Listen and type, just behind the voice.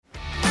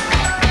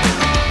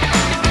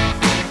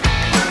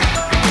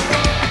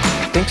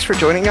Thanks for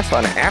joining us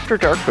on After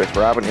Dark with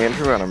Rob and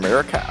Andrew on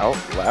America Out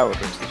Loud,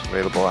 which is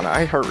available on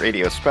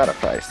iHeartRadio,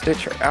 Spotify,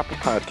 Stitcher, Apple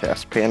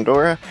Podcasts,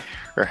 Pandora,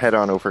 or head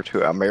on over to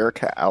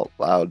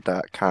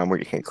AmericaOutloud.com where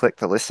you can click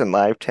the Listen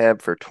Live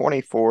tab for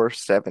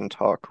 24/7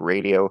 talk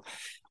radio.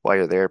 While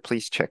you're there,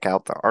 please check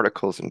out the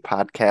articles and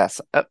podcasts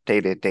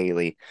updated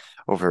daily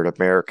over at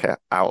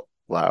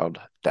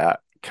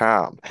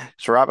AmericaOutloud.com.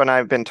 So Rob and I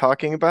have been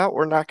talking about,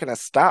 we're not going to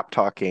stop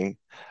talking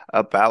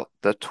about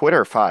the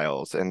Twitter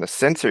files and the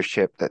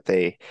censorship that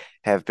they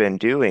have been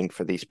doing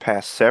for these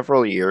past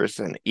several years.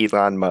 And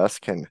Elon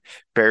Musk and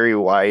Barry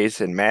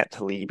Weiss and Matt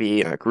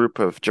Taibbi and a group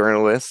of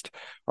journalists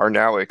are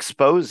now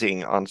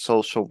exposing on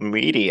social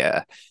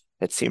media.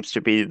 It seems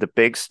to be the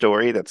big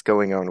story that's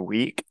going on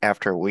week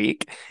after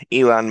week.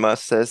 Elon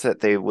Musk says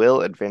that they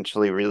will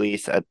eventually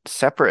release a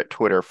separate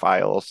Twitter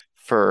files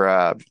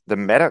for the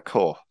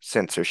medical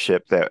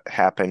censorship that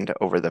happened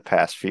over the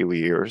past few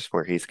years,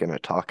 where he's going to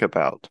talk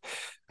about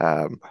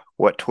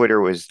what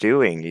Twitter was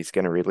doing. He's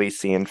going to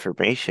release the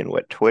information,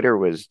 what Twitter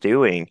was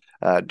doing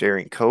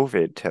during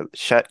COVID to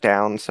shut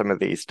down some of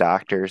these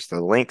doctors,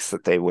 the links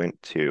that they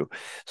went to.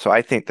 So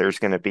I think there's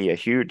going to be a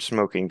huge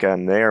smoking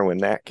gun there when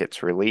that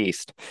gets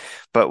released.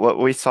 But what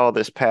we saw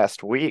this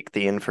past week,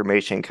 the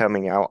information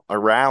coming out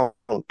around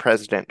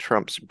President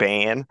Trump's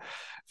ban,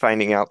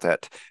 finding out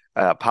that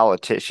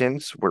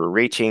politicians were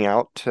reaching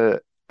out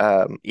to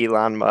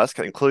Elon Musk,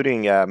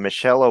 including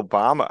Michelle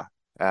Obama.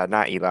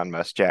 Not Elon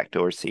Musk, Jack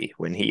Dorsey,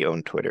 when he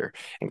owned Twitter,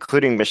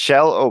 including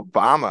Michelle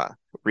Obama,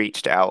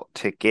 reached out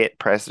to get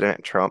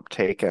President Trump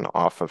taken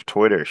off of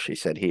Twitter. She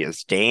said he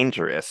is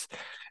dangerous.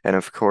 And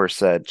of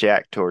course,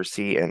 Jack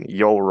Dorsey and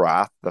Yoel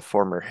Roth, the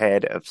former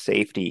head of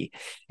safety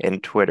in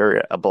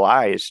Twitter,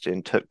 obliged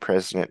and took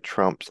President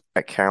Trump's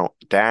account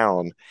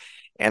down.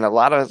 And a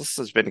lot of this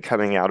has been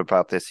coming out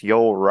about this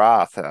Yoel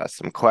Roth,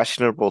 some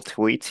questionable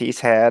tweets he's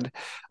had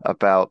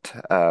about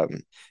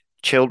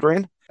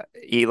children.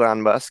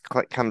 Elon Musk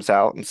comes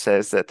out and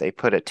says that they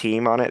put a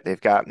team on it. They've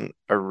gotten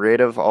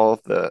rid of all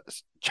of the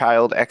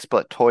child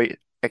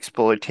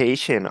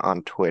exploitation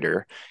on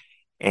Twitter.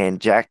 And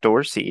Jack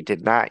Dorsey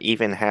did not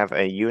even have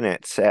a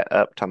unit set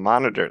up to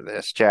monitor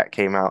this. Jack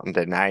came out and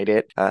denied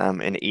it.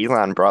 And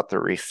Elon brought the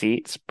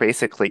receipts,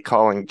 basically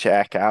calling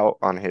Jack out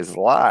on his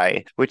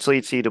lie, which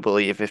leads you to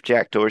believe if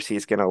Jack Dorsey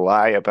is going to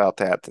lie about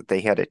that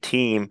they had a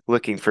team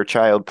looking for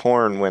child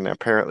porn when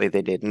apparently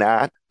they did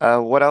not.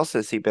 What else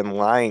has he been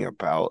lying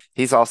about?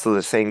 He's also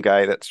the same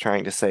guy that's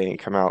trying to say and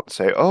come out and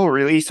say, oh,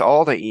 release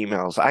all the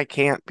emails. I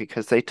can't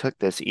because they took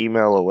this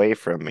email away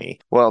from me.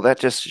 Well, that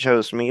just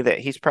shows me that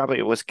he's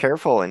probably was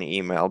careful in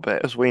email,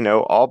 but as we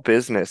know, all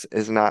business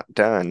is not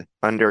done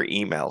under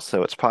email.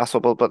 So it's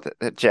possible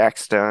that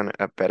Jack's done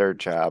a better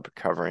job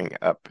covering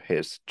up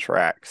his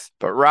tracks.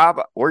 But Rob,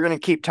 we're going to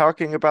keep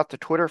talking about the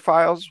Twitter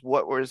files.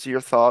 What was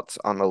your thoughts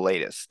on the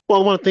latest?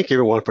 Well, I want to thank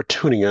everyone for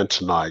tuning in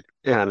tonight.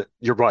 And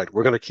you're right,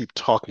 we're going to keep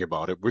talking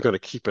about it. We're going to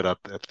keep it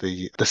up at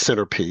the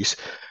centerpiece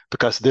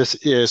because this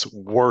is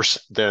worse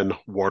than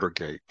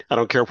Watergate. I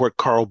don't care what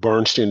Carl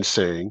Bernstein is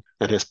saying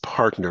and his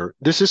partner.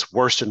 This is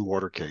worse than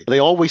Watergate. They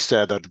always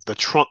said that the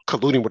Trump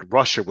colluding with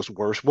Russia was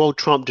worse. Well,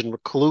 Trump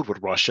didn't collude with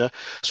Russia,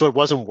 so it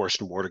wasn't worse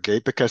than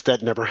Watergate because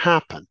that never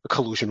happened, a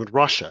collusion with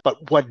Russia.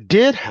 But what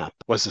did happen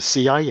was the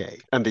CIA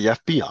and the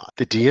FBI,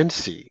 the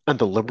DNC, and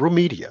the liberal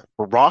media,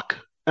 Barack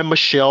and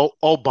Michelle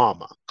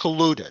Obama,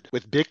 colluded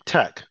with big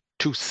tech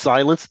to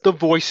silence the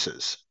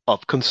voices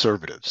of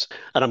conservatives.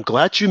 And I'm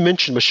glad you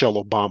mentioned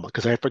Michelle Obama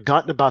because I had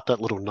forgotten about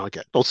that little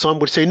nugget. Though some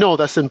would say, no,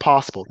 that's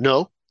impossible.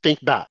 No,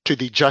 think back to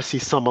the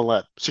Jussie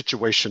Smollett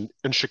situation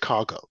in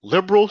Chicago.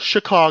 Liberal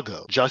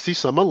Chicago, Jussie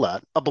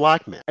Smollett, a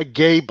black man, a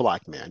gay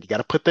black man. You got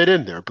to put that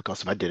in there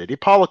because of identity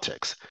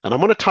politics. And I'm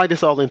going to tie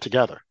this all in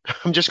together.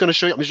 I'm just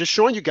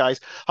showing you guys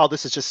how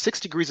this is just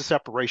 6 degrees of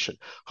separation,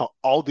 how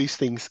all these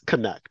things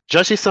connect.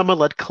 Jussie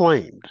Smollett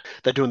claimed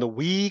that during the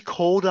wee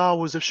cold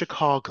hours of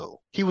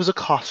Chicago, he was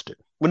accosted.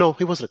 Well, no,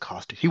 he wasn't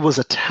accosted. He was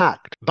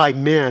attacked by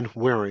men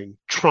wearing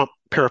Trump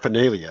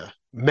paraphernalia.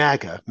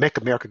 MAGA, Make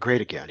America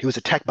Great Again. He was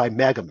attacked by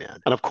MAGA men.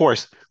 And of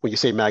course, when you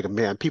say MAGA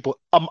men, people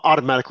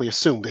automatically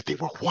assume that they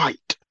were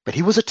white. But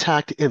he was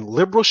attacked in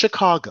liberal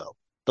Chicago,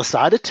 the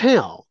side of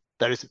town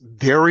that is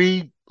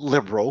very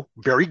liberal,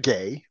 very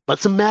gay.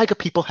 But some MAGA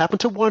people happened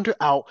to wander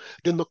out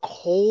in the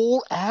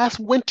cold-ass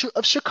winter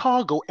of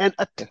Chicago and,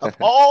 of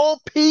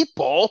all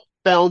people,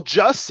 found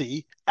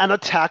Jussie and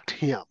attacked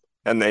him.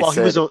 And they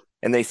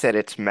said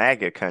it's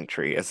MAGA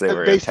country as they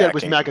were They attacking. said it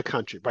was MAGA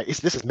country, right?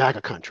 This is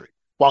MAGA country.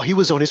 While he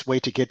was on his way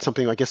to get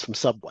something, I guess, from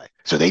Subway.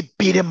 So they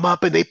beat him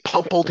up and they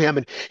pummeled him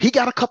and he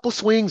got a couple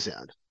swings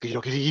in.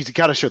 Because he's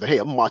got to show that, hey,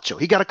 I'm macho.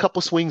 He got a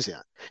couple swings in.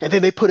 And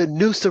then they put a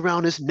noose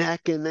around his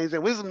neck and they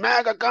said, this is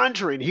MAGA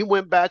country. And he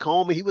went back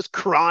home and he was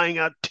crying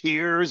out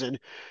tears and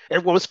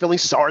everyone was feeling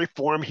sorry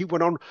for him. He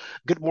went on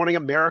Good Morning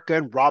America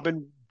and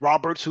Robin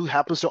Roberts, who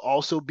happens to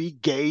also be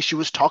gay, she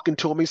was talking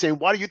to him and saying,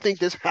 why do you think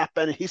this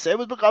happened? And he said, it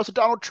was because of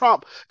Donald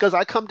Trump, because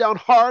I come down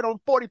hard on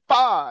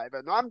 45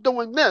 and I'm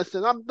doing this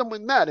and I'm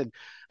doing that. And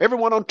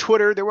everyone on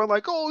Twitter, they were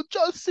like, oh,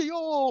 Jussie,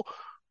 oh,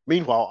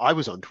 Meanwhile, I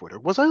was on Twitter.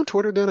 Was I on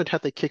Twitter then? And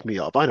had they kicked me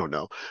off? I don't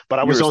know. But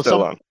I You was were on still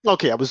some. on.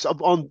 Okay, I was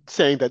on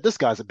saying that this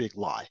guy's a big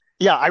lie.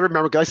 Yeah, I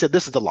remember. I said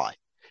this is a lie.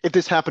 If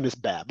this happened, it's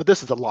bad. But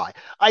this is a lie.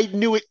 I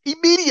knew it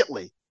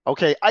immediately.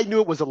 Okay, I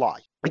knew it was a lie.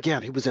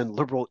 Again, he was in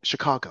liberal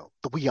Chicago,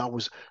 the wee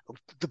hours,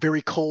 the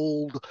very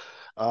cold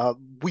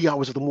wee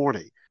hours of the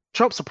morning.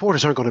 Trump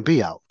supporters aren't going to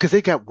be out because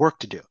they got work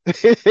to do.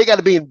 They got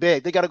to be in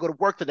bed. They got to go to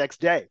work the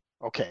next day.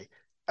 Okay.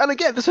 And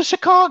again, this is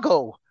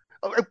Chicago.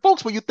 And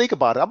folks, when you think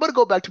about it, I'm going to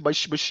go back to my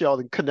Michelle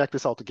and connect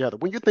this all together.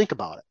 When you think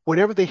about it,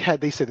 whenever they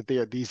said that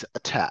there are these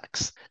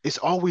attacks, it's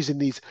always in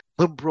these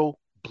liberal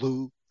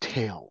blue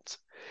towns.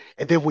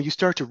 And then when you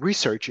start to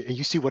research it and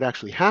you see what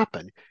actually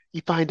happened,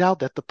 you find out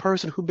that the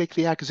person who makes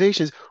the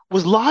accusations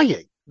was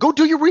lying. Go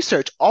do your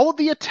research. All of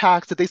the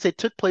attacks that they say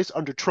took place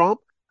under Trump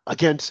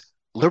against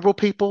liberal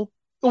people,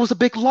 it was a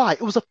big lie.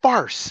 It was a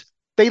farce.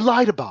 They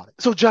lied about it.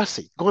 So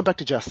Jesse, going back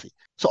to Jesse.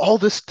 So all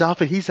this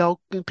stuff, and he's out,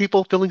 and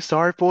people feeling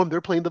sorry for him.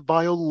 They're playing the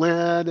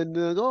violin, and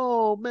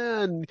oh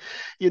man,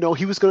 he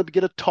was going to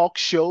get a talk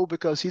show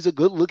because he's a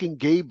good-looking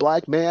gay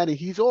black man, and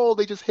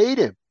they just hate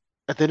him.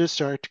 And then it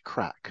started to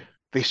crack.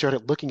 They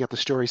started looking at the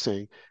story,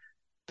 saying,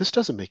 "This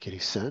doesn't make any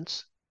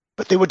sense."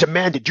 But they were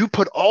demanded, "You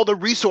put all the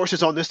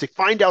resources on this to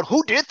find out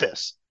who did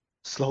this."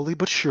 Slowly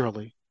but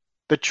surely,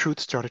 the truth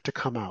started to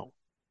come out,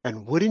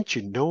 and wouldn't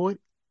you know it,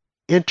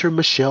 enter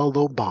Michelle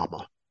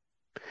Obama.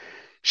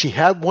 She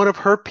had one of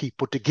her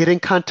people to get in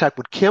contact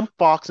with Kim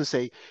Foxx and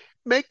say,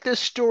 "Make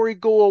this story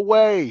go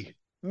away.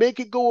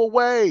 Make it go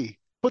away.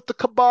 Put the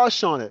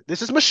kibosh on it."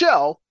 This is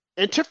Michelle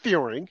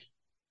interfering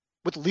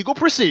with legal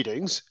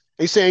proceedings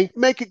and saying,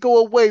 "Make it go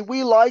away.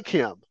 We like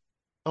him."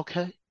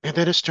 Okay. And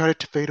then it started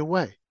to fade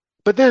away.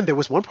 But then there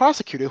was one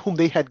prosecutor whom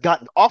they had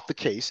gotten off the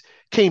case,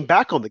 came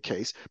back on the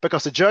case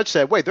because the judge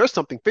said, "Wait, there's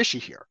something fishy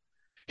here."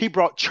 He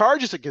brought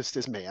charges against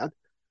this man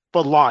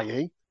for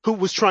lying, who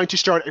was trying to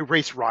start a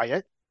race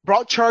riot,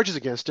 brought charges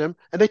against him,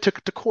 and they took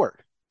it to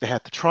court. They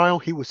had the trial.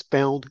 He was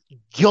found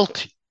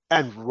guilty,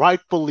 and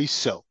rightfully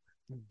so.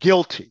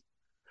 Guilty.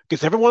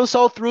 Because everyone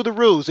saw through the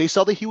ruse. They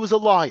saw that he was a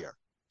liar.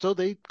 So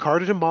they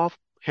carted him off,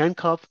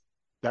 handcuffed,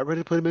 got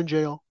ready to put him in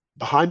jail.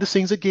 Behind the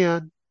scenes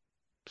again,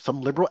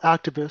 some liberal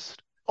activist.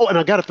 Oh, and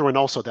I got to throw in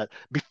also that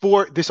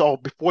before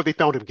they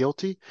found him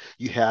guilty,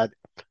 you had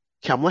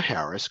Kamala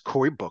Harris,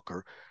 Cory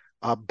Booker,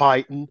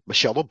 Biden,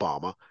 Michelle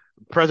Obama,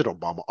 President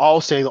Obama, all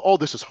saying, "Oh,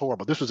 this is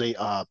horrible. This was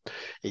a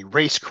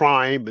race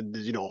crime and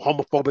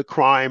homophobic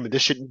crime, and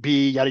this shouldn't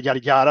be yada yada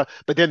yada."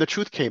 But then the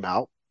truth came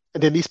out,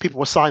 and then these people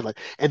were silent,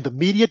 and the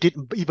media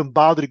didn't even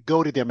bother to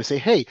go to them and say,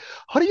 "Hey,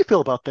 how do you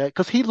feel about that?"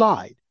 Because he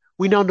lied.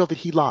 We now know that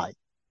he lied.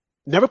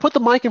 Never put the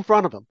mic in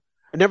front of him.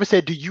 I never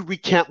said, "Do you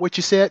recant what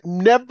you said?"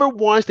 Never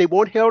once. They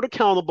weren't held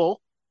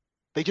accountable.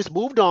 They just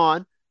moved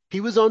on.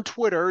 He was on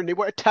Twitter and they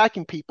were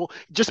attacking people.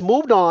 Just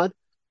moved on.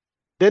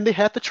 Then they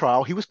had the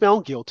trial. He was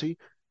found guilty,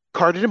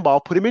 carted him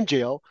off, put him in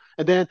jail,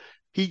 and then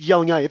he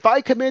yelling out,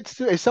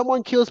 if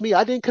someone kills me,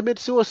 I didn't commit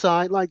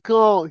suicide." Like,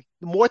 oh,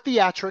 more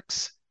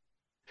theatrics.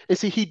 And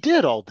see, he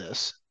did all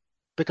this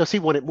because he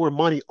wanted more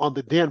money on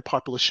the then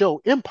popular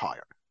show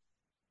Empire.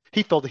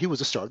 He felt that he was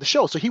the star of the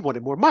show, so he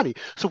wanted more money.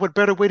 So what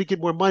better way to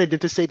get more money than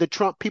to say that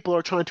Trump people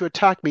are trying to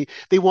attack me?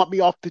 They want me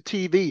off the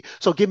TV,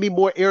 so give me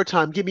more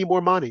airtime, give me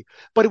more money.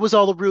 But it was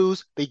all a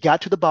ruse. They got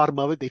to the bottom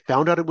of it. They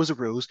found out it was a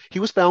ruse. He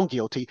was found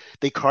guilty.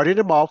 They carted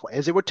him off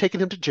as they were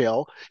taking him to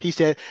jail. He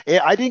said,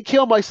 "I didn't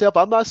kill myself.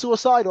 I'm not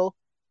suicidal."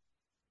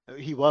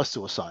 He was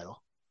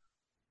suicidal.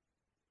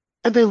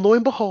 And then lo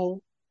and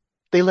behold,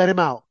 they let him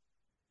out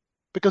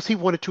because he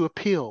wanted to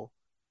appeal.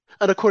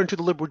 And according to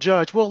the liberal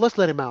judge, well, let's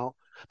let him out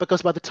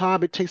because by the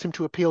time it takes him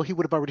to appeal, he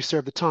would have already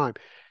served the time.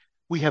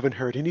 We haven't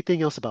heard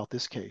anything else about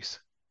this case.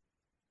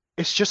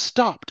 It's just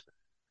stopped.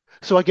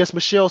 So I guess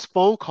Michelle's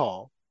phone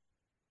call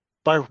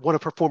by one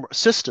of her former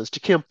assistants to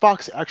Kim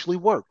Foxx actually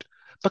worked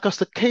because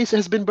the case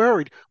has been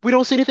buried. We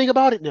don't see anything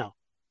about it now.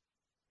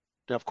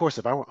 Now, of course,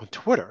 if I were on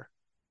Twitter,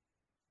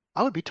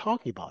 I would be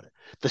talking about it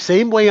the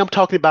same way I'm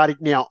talking about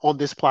it now on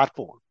this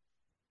platform.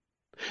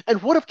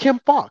 And what of Kim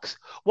Foxx?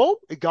 Well,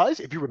 guys,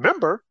 if you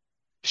remember,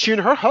 she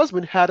and her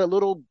husband had a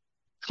little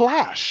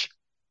clash.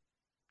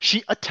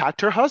 She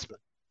attacked her husband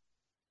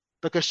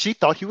because she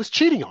thought he was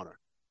cheating on her.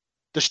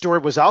 The story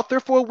was out there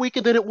for a week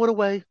and then it went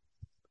away.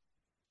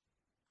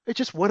 It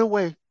just went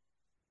away.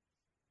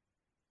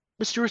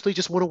 Mysteriously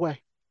just went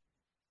away.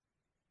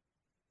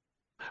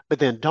 But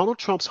then Donald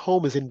Trump's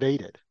home is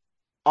invaded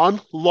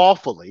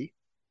unlawfully,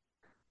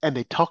 and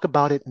they talk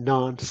about it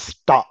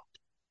nonstop.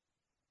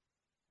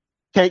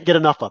 Can't get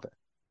enough of it.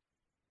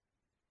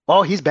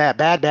 Oh, he's bad,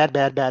 bad, bad,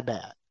 bad, bad,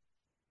 bad.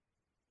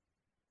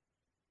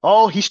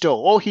 Oh, he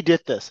stole. Oh, he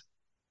did this.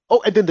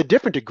 Oh, and then the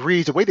different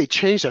degrees, the way they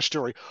changed that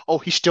story. Oh,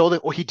 he stole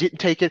it. Oh, he didn't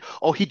take it.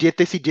 Oh, he did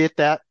this. He did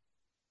that.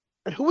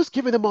 And who was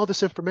giving them all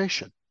this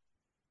information?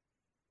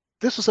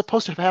 This was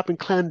supposed to have happened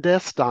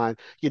clandestine,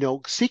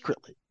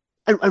 secretly.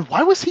 And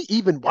why was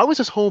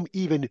his home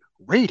even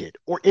raided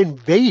or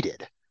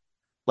invaded?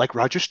 Like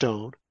Roger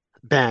Stone,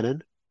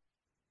 Bannon,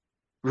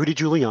 Rudy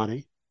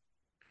Giuliani,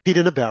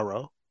 Peter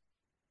Navarro,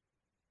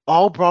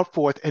 all brought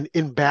forth and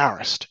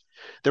embarrassed.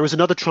 There was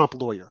another Trump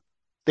lawyer.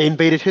 They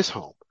invaded his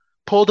home,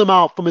 pulled him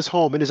out from his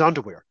home in his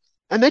underwear,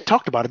 and they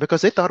talked about it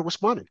because they thought it was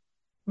funny.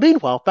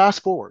 Meanwhile,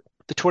 fast forward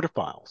the Twitter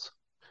files.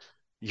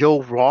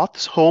 Yo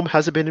Roth's home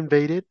hasn't been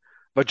invaded.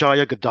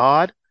 Vijaya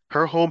Gadad,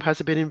 her home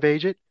hasn't been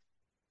invaded.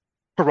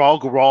 Paral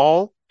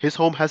Garal, his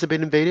home hasn't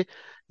been invaded.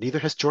 Neither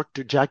has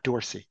Jack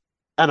Dorsey.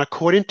 And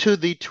according to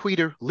the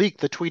Twitter leak,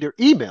 the Twitter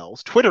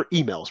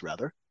emails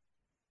rather,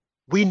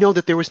 we know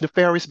that there was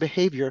nefarious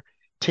behavior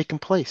taking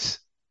place.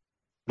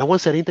 No one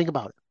said anything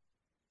about it.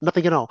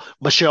 Nothing at all.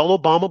 Michelle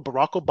Obama,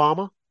 Barack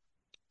Obama,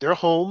 their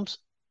homes,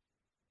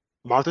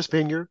 Martha's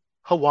Vineyard,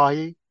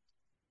 Hawaii,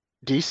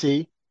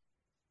 DC,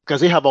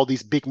 because they have all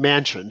these big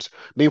mansions.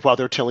 Meanwhile,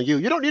 they're telling you,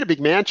 you don't need a big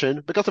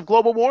mansion because of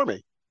global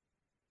warming.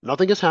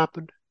 Nothing has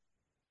happened.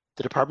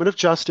 The Department of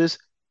Justice,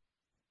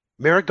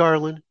 Merrick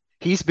Garland,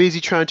 he's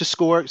busy trying to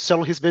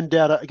settle his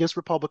vendetta against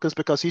Republicans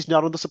because he's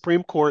not on the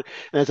Supreme Court.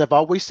 And as I've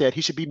always said,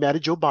 he should be mad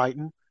at Joe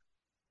Biden.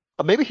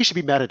 Or maybe he should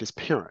be mad at his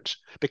parents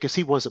because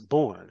he wasn't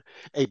born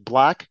a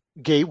black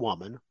gay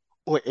woman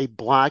or a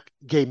black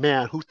gay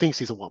man who thinks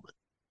he's a woman.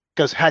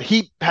 Because had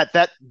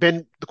that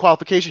been the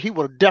qualification, he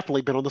would have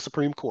definitely been on the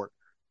Supreme Court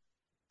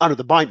under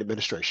the Biden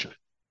administration.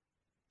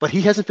 But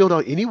he hasn't filled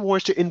out any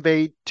warrants to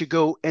invade, to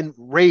go and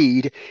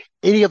raid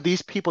any of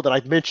these people that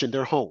I've mentioned,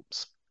 their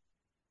homes.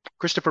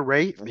 Christopher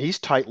Wray, he's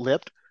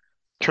tight-lipped,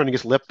 turning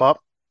his lip up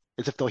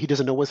as if though he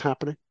doesn't know what's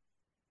happening.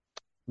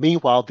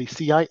 Meanwhile, the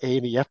CIA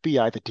and the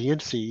FBI, the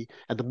DNC,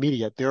 and the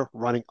media, they're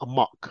running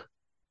amok,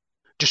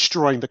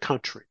 destroying the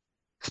country,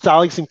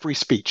 silencing free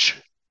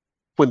speech.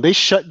 When they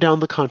shut down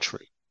the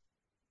country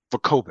for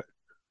COVID,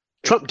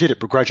 Trump did it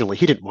begrudgingly.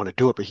 He didn't want to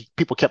do it, but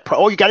people kept,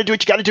 oh, you got to do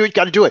it, you got to do it, you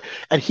got to do it.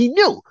 And he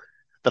knew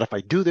that if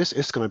I do this,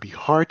 it's going to be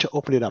hard to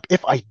open it up.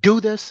 If I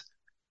do this,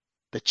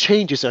 the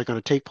changes are going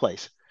to take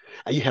place.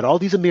 And you had all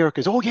these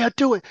Americans, oh, yeah,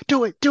 do it,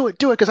 do it, do it,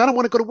 do it, because I don't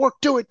want to go to work.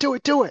 Do it, do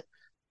it, do it.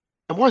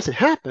 And once it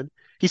happened,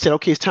 he said,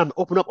 okay, it's time to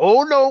open up.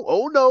 Oh,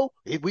 no,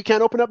 we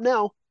can't open up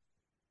now.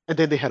 And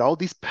then they had all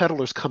these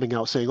peddlers coming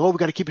out saying, oh, we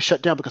got to keep it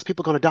shut down because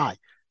people are going to die.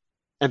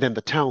 And then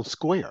the town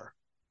square,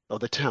 or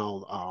the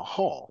town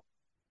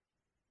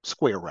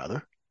square,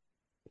 rather,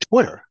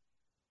 Twitter,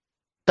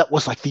 that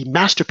was like the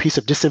masterpiece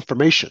of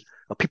disinformation,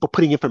 of people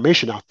putting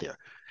information out there.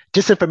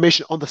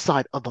 Disinformation on the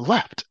side of the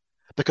left,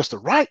 because the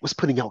right was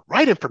putting out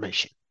right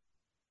information.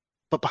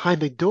 But behind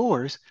the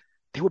doors,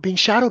 they were being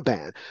shadow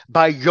banned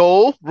by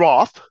Yoel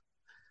Roth,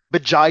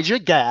 Vijaya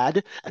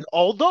Gad, and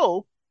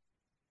although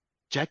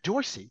Jack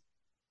Dorsey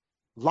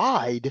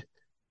lied,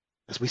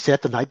 as we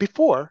said the night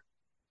before,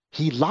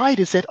 he lied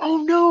and said, "Oh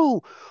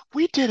no,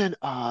 we didn't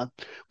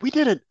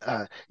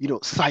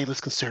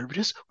silence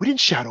conservatives. We didn't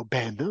shadow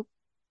ban them."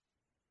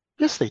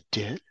 Yes, they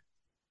did,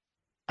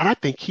 and I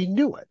think he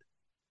knew it.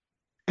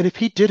 And if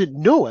he didn't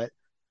know it,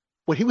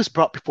 when he was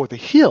brought before the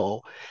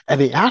Hill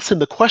and they asked him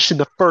the question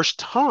the first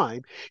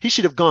time, he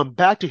should have gone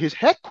back to his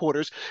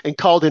headquarters and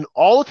called in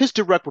all of his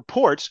direct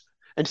reports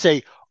and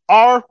say,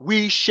 "Are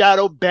we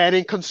shadow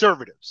banning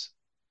conservatives?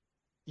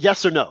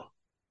 Yes or no?"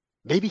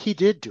 Maybe he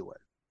did do it.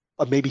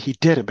 Or maybe he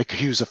didn't because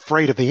he was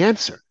afraid of the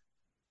answer.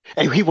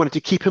 And he wanted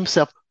to keep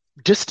himself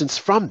distanced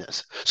from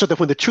this so that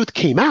when the truth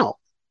came out,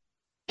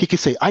 he could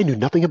say, "I knew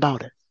nothing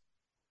about it."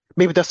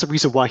 Maybe that's the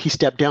reason why he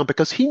stepped down,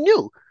 because he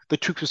knew the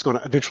truth was going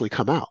to eventually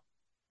come out.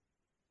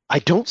 I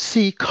don't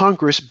see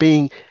Congress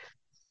being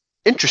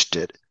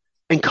interested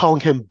in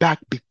calling him back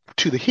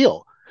to the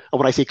Hill. And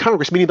when I say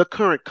Congress, meaning the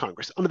current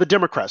Congress under the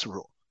Democrats'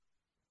 rule.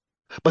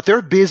 But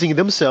they're busying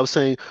themselves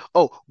saying,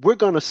 oh, we're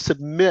going to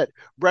submit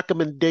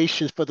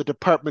recommendations for the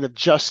Department of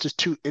Justice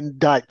to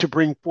indict, to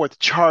bring forth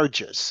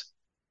charges.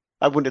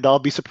 I wouldn't at all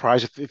be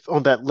surprised if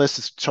on that list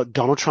is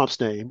Donald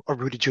Trump's name or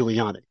Rudy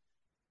Giuliani.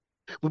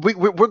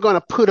 We're going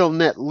to put on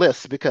that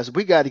list because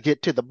we got to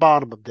get to the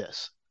bottom of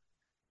this.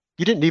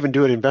 You didn't even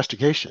do an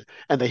investigation.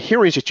 And the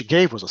hearings that you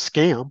gave was a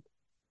scam.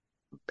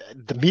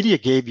 The media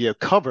gave you a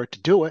cover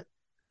to do it,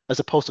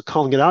 as opposed to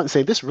calling it out and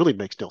saying, this really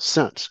makes no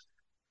sense.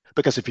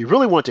 Because if you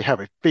really want to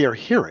have a fair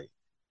hearing,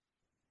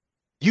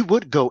 you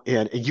would go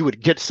in and you would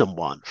get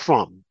someone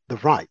from the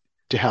right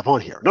to have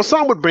on here. Now,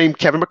 some would blame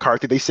Kevin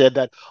McCarthy. They said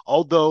that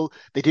although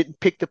they didn't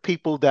pick the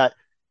people that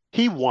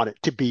he wanted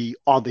to be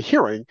on the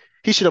hearing,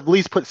 he should have at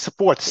least put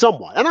forth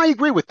someone. And I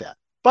agree with that.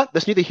 But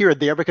that's neither here nor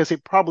there because they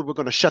probably were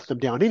going to shut them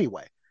down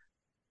anyway.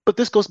 But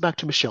this goes back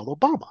to Michelle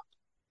Obama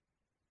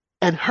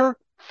and her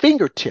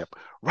fingertip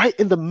right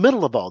in the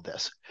middle of all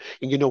this.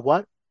 And you know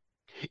what?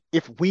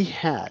 If we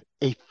had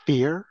a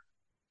fair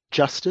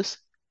justice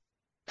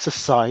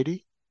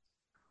society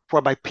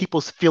whereby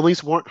people's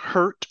feelings weren't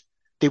hurt,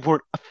 they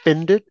weren't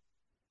offended,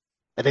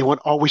 and they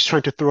weren't always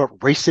trying to throw up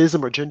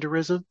racism or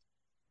genderism,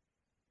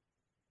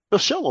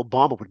 Michelle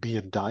Obama would be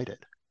indicted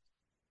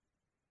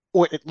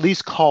or at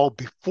least called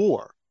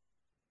before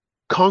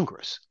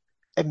Congress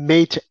and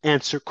made to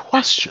answer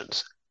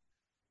questions.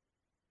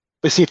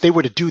 But see, if they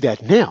were to do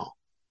that now,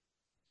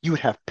 you would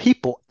have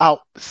people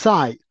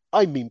outside,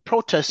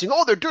 protesting,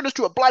 oh, they're doing this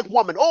to a black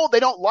woman, oh, they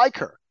don't like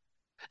her,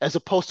 as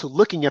opposed to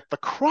looking at the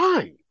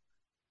crime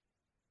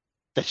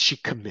that she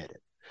committed,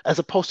 as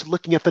opposed to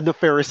looking at the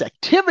nefarious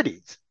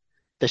activities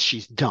that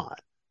she's done.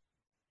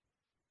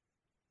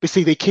 But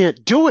see, they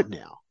can't do it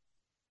now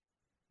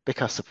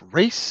because of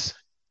race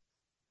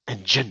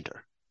and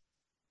gender.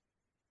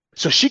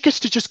 So she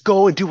gets to just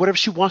go and do whatever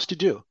she wants to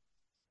do.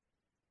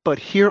 But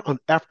here on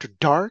After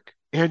Dark,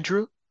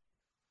 Andrew,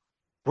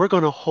 we're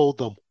going to hold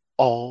them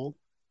all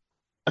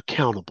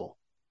accountable.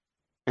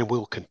 And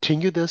we'll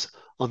continue this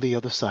on the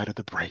other side of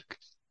the break.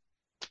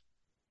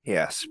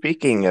 Yeah,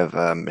 speaking of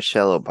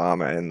Michelle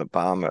Obama and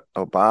the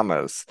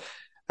Obamas,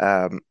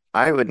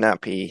 I would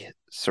not be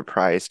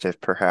surprised if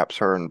perhaps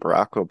her and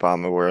Barack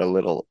Obama were a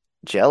little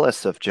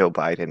jealous of Joe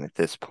Biden at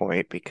this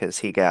point because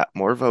he got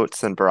more votes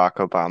than Barack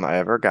Obama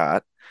ever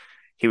got.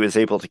 He was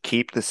able to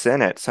keep the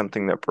Senate,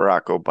 something that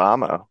Barack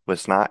Obama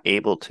was not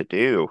able to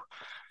do.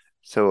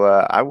 So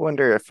I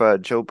wonder if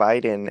Joe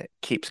Biden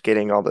keeps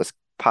getting all this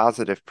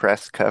positive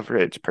press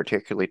coverage,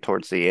 particularly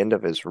towards the end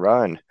of his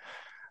run.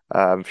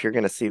 If you're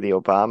going to see the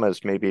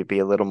Obamas maybe be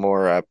a little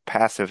more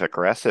passive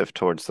aggressive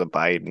towards the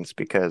Bidens,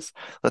 because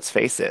let's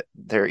face it,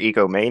 they're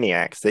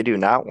egomaniacs. They do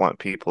not want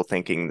people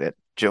thinking that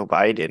Joe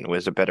Biden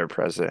was a better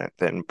president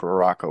than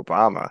Barack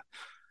Obama.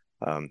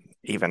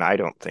 Even I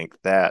don't think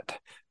that,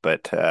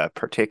 but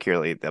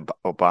particularly the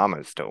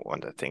Obamas don't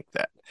want to think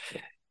that.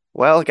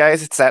 Well,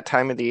 guys, it's that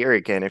time of the year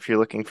again. If you're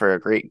looking for a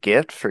great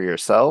gift for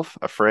yourself,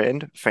 a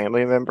friend,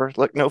 family member,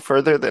 look no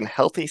further than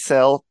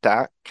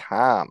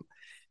healthycell.com.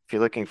 If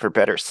you're looking for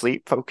better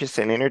sleep, focus,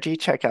 and energy,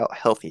 check out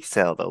Healthy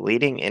Cell, the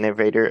leading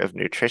innovator of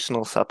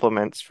nutritional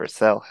supplements for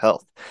cell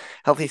health.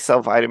 Healthy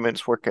Cell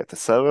vitamins work at the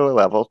cellular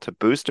level to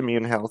boost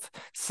immune health,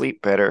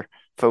 sleep better,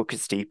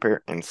 focus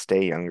deeper, and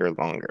stay younger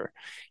longer.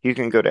 You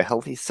can go to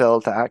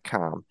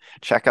healthycell.com,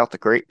 check out the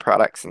great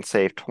products, and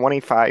save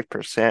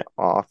 25%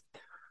 off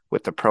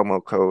with the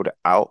promo code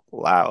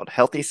OUTLOUD.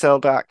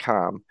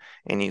 Healthycell.com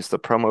and use the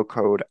promo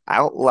code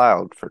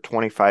OUTLOUD for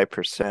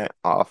 25%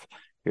 off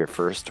your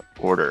first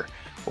order.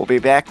 We'll be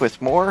back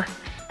with more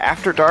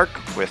After Dark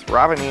with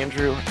Rob and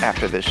Andrew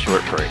after this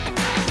short break.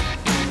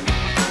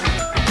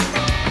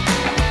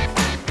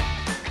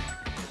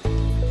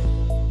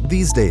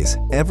 These days,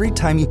 every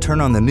time you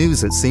turn on the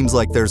news, it seems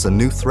like there's a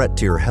new threat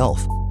to your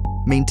health.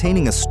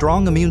 Maintaining a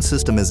strong immune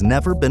system has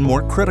never been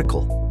more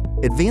critical.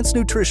 Advanced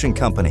nutrition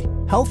company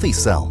Healthy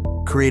Cell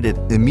created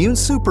Immune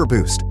Super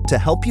Boost to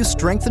help you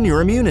strengthen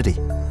your immunity.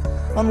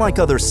 Unlike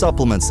other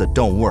supplements that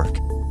don't work,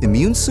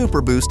 Immune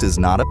Super Boost is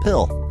not a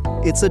pill.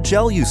 It's a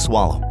gel you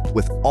swallow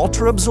with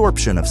ultra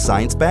absorption of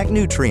science-backed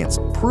nutrients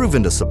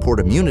proven to support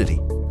immunity,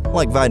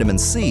 like vitamin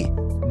C,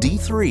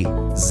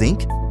 D3,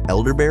 zinc,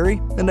 elderberry,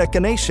 and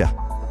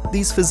echinacea.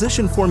 These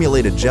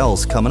physician-formulated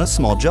gels come in a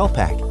small gel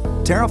pack.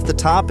 Tear off the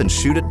top and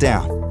shoot it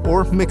down,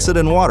 or mix it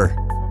in water.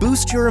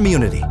 Boost your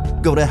immunity.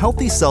 Go to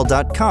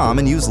healthycell.com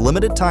and use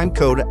limited time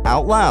code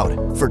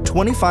OUTLOUD for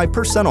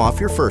 25% off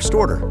your first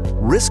order.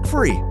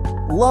 Risk-free.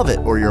 Love it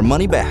or your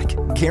money back.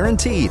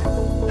 Guaranteed.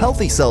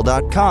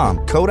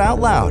 Healthycell.com, code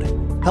OUTLOUD.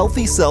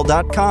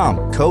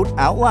 Healthycell.com, code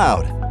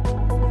OUTLOUD.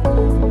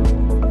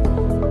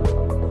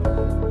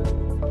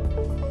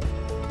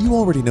 You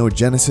already know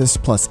Genesis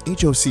plus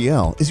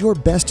HOCl is your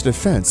best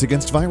defense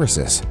against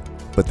viruses.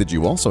 But did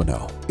you also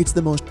know it's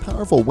the most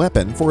powerful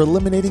weapon for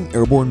eliminating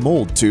airborne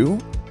mold too?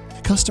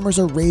 Customers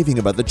are raving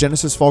about the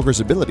Genesis Fogger's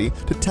ability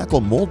to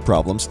tackle mold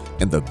problems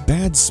and the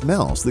bad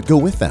smells that go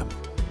with them.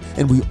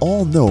 And we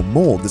all know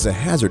mold is a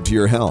hazard to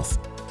your health.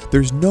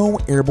 There's no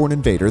airborne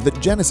invader that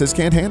Genesis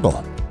can't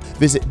handle.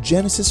 Visit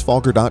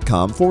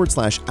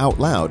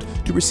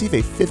genesisfogger.com/OUTLOUD to receive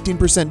a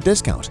 15%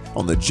 discount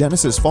on the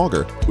Genesis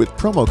Fogger with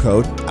promo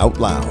code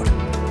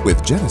OUTLOUD.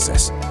 With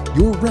Genesis,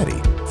 you're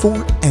ready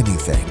for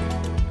anything.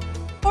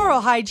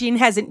 Oral hygiene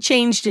hasn't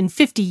changed in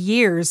 50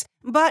 years,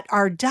 but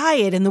our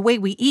diet and the way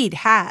we eat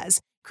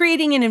has,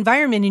 creating an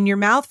environment in your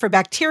mouth for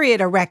bacteria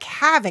to wreak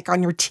havoc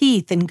on your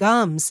teeth and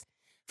gums.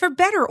 For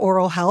better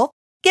oral health,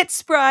 get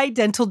Spry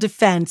Dental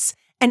Defense,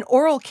 an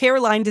oral care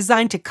line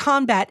designed to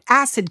combat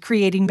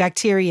acid-creating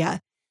bacteria.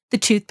 The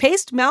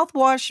toothpaste,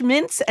 mouthwash,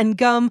 mints, and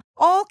gum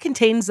all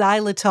contain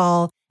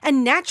xylitol, a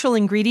natural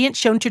ingredient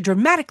shown to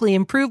dramatically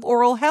improve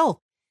oral health.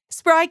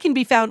 Spry can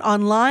be found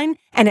online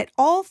and at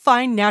all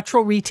fine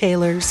natural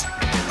retailers.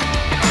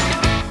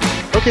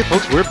 Okay,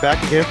 folks, we're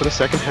back again for the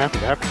second half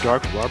of After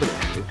Dark with Robert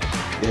Andrew.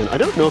 And I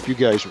don't know if you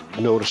guys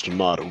noticed or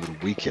not over the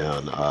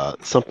weekend,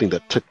 something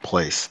that took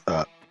place.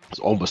 It's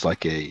almost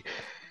like a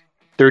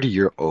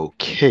 30-year-old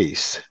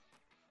case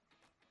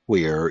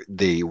where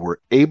they were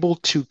able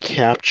to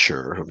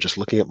capture, I'm just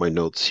looking at my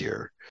notes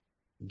here,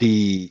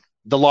 the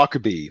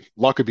Lockerbie,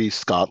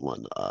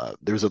 Scotland.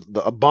 There's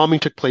a bombing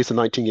took place in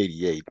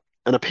 1988.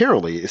 And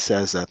apparently it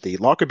says that the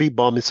Lockerbie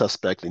bombing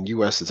suspect in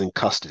U.S. is in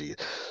custody,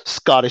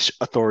 Scottish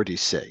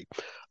authorities say.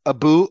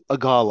 Abu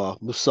Aghala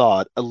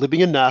Musad, a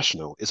Libyan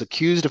national, is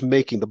accused of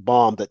making the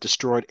bomb that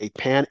destroyed a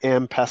Pan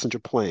Am passenger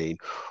plane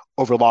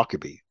over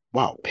Lockerbie.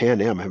 Wow,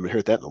 Pan Am, I haven't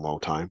heard that in a long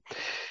time.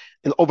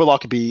 And over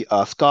Lockerbie,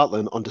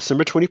 Scotland, on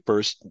December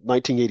 21st,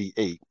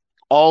 1988.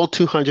 All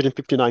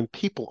 259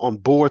 people on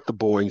board the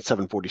Boeing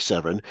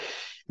 747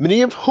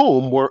 many of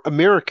whom were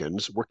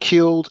Americans, were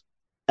killed,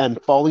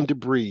 and falling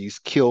debris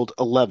killed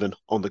 11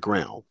 on the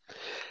ground.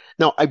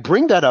 Now, I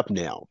bring that up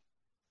now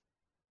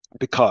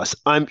because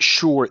I'm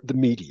sure the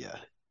media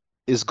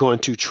is going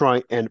to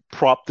try and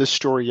prop this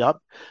story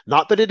up.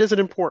 Not that it isn't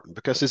important,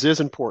 because this is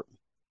important,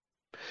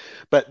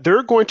 but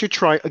they're going to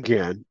try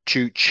again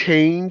to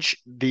change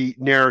the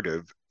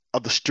narrative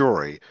of the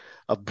story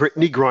of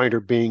Brittany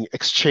Griner being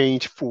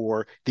exchanged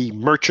for the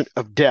merchant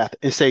of death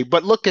and say,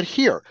 but look at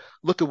here,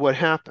 look at what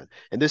happened.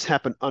 And this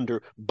happened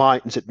under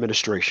Biden's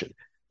administration.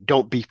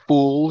 Don't be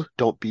fooled,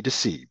 don't be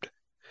deceived.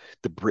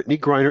 The Brittany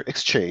Griner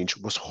exchange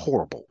was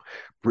horrible.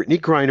 Brittany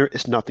Griner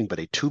is nothing but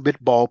a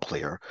two-bit ball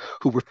player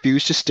who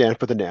refused to stand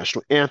for the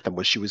national anthem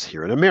when she was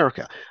here in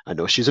America. I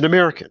know she's an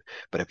American,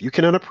 but if you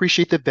cannot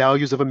appreciate the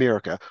values of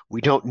America, we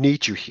don't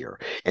need you here.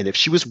 And if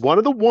she was one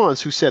of the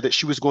ones who said that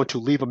she was going to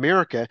leave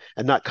America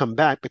and not come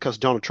back because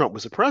Donald Trump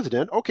was the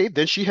president, okay,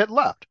 then she had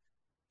left.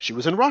 She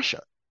was in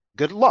Russia.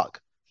 Good luck.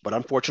 But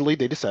unfortunately,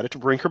 they decided to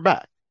bring her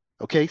back.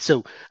 Okay,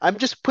 so I'm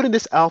just putting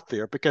this out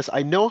there because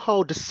I know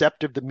how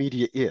deceptive the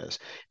media is.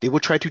 They will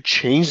try to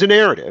change the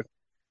narrative,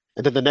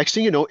 and then the next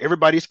thing you know,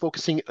 everybody's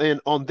focusing in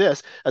on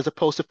this as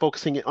opposed to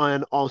focusing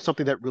on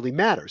something that really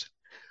matters.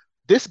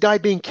 This guy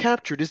being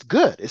captured is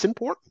good, it's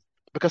important,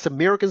 because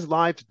Americans'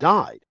 lives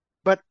died.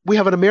 But we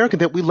have an American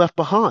that we left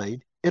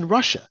behind in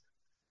Russia.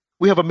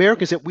 We have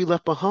Americans that we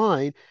left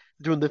behind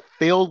during the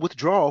failed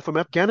withdrawal from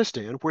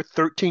Afghanistan, where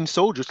 13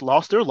 soldiers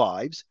lost their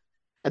lives.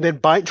 And then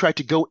Biden tried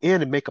to go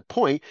in and make a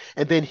point,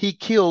 and then he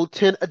killed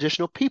 10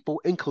 additional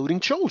people, including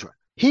children.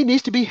 He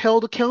needs to be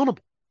held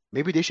accountable.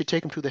 Maybe they should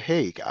take him to The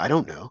Hague. I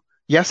don't know.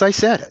 Yes, I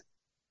said it.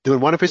 During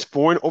one of his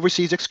foreign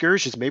overseas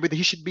excursions, maybe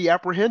he should be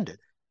apprehended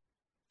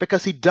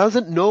because he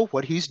doesn't know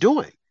what he's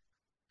doing.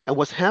 And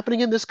what's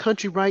happening in this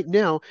country right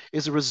now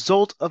is a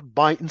result of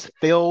Biden's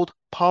failed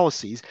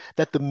policies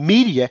that the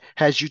media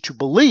has you to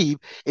believe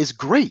is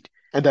great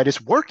and that is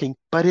working,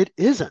 but it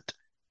isn't.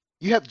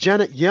 You have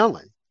Janet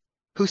Yellen,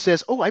 who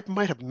says, oh, I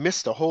might have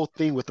missed the whole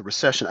thing with the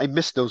recession. I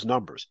missed those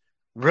numbers.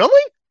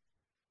 Really?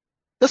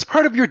 That's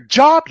part of your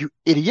job, you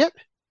idiot.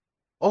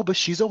 Oh, but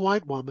she's a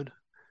white woman,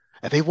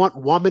 and they want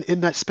woman in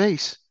that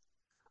space.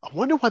 I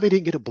wonder why they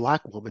didn't get a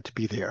black woman to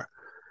be there.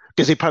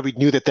 Because they probably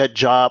knew that that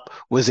job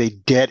was a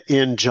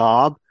dead-end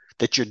job,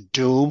 that you're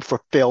doomed for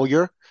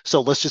failure.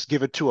 So let's just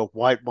give it to a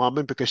white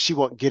woman because she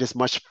won't get as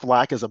much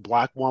flack as a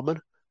black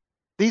woman.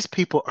 These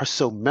people are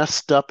so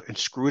messed up and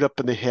screwed up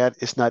in the head,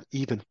 it's not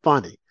even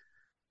funny.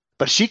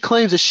 But she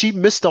claims that she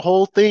missed the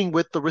whole thing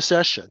with the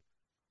recession.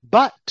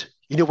 But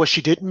you know what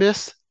she didn't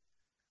miss?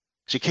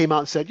 She came out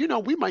and said,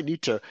 we might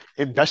need to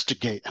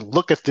investigate and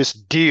look at this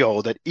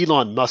deal that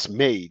Elon Musk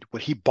made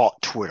when he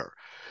bought Twitter,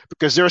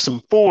 because there are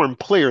some foreign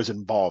players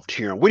involved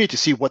here, and we need to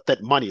see what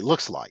that money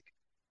looks like.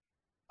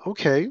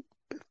 Okay,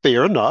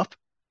 fair enough.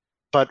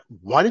 But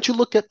why didn't you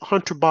look at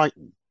Hunter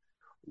Biden?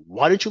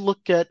 Why didn't you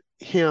look at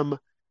him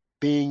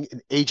being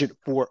an agent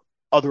for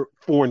other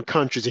foreign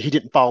countries and he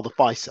didn't follow the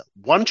FISA?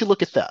 Why don't you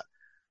look at that?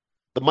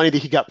 The money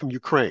that he got from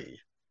Ukraine,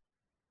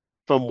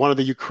 from one of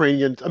the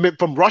Ukrainians,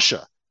 from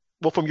Russia.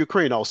 Well, from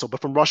Ukraine also, but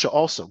from Russia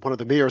also. One of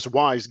the mayor's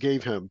wives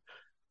gave him,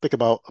 I think,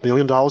 about $1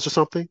 million or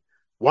something.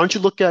 Why don't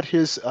you look at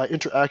his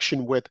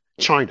interaction with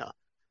China?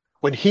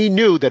 When he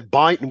knew that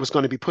Biden was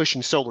going to be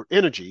pushing solar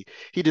energy,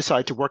 he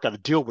decided to work out a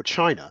deal with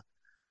China,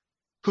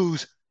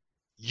 who's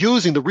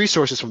using the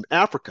resources from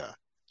Africa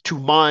to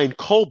mine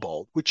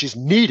cobalt, which is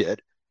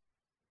needed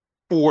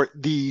for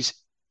these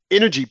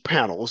energy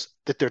panels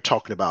that they're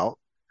talking about.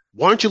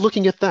 Why aren't you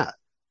looking at that?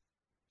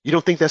 You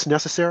don't think that's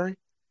necessary?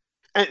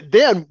 And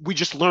then we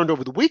just learned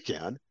over the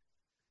weekend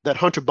that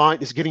Hunter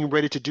Biden is getting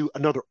ready to do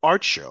another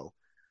art show.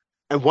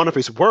 And one of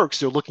his works,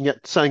 they're looking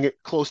at selling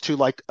it close to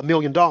like $1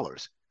 million.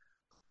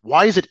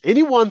 Why is it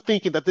anyone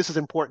thinking that this is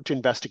important to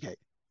investigate?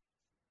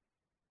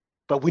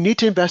 But we need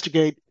to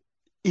investigate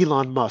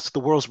Elon Musk, the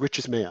world's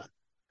richest man,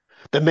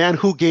 the man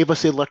who gave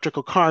us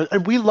electrical cars.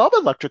 And we love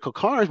electrical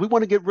cars. We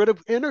want to get rid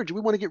of energy. We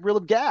want to get rid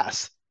of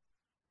gas.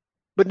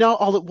 But now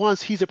all at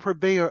once, he's a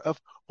purveyor of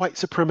white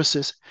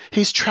supremacists.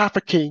 He's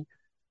trafficking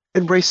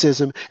in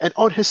racism. And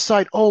on his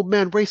site, oh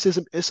man,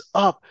 racism is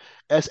up,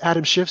 as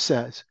Adam Schiff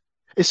says.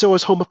 And so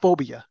is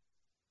homophobia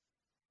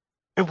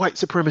and white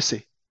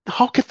supremacy.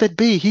 How could that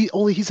be?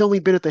 He's only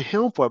been at the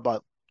helm for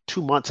about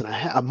 2 months and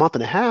a month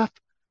and a half.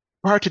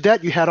 Prior to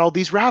that, you had all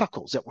these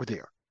radicals that were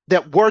there,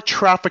 that were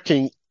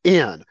trafficking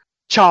in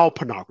child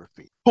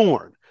pornography,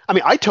 porn.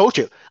 I told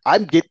you, I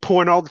get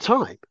porn all the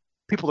time.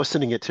 People are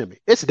sending it to me.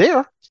 It's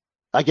there.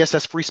 I guess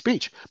that's free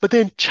speech. But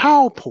then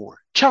child porn,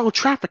 child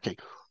trafficking.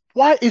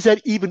 Why is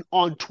that even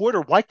on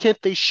Twitter? Why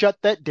can't they shut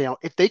that down?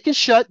 If they can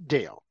shut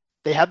down,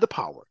 they have the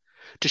power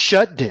to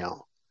shut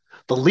down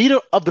the leader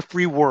of the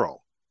free world,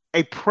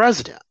 a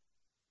president.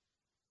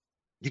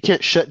 You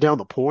can't shut down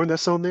the porn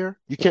that's on there.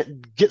 You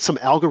can't get some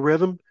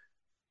algorithm.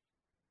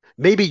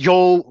 Maybe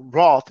Joel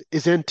Roth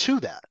is into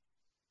that.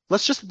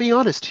 Let's just be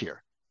honest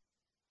here.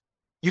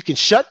 You can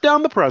shut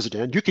down the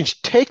president. You can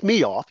take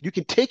me off. You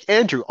can take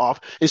Andrew off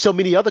and so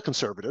many other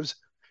conservatives.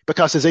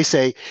 because, as they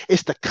say,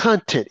 it's the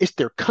content, it's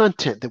their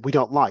content that we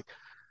don't like.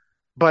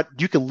 But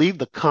you can leave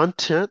the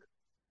content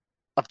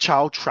of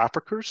child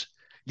traffickers.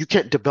 You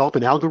can't develop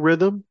an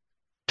algorithm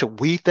to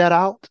weed that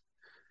out.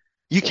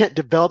 You can't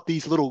develop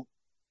these little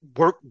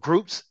work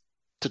groups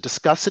to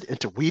discuss it and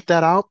to weed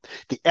that out.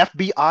 The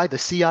FBI, the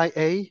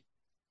CIA,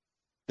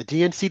 the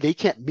DNC, they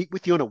can't meet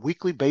with you on a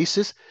weekly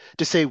basis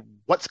to say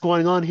what's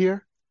going on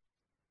here.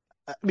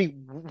 I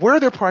mean, where are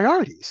their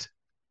priorities?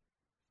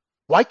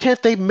 Why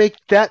can't they make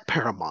that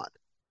paramount?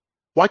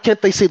 Why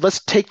can't they say,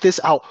 let's take this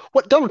out?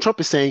 What Donald Trump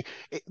is saying,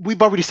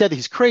 we've already said that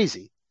he's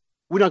crazy.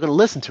 We're not going to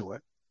listen to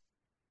it.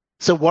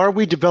 So why are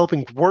we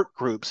developing work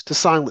groups to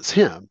silence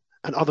him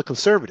and other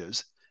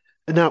conservatives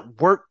and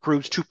not work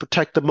groups to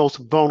protect the most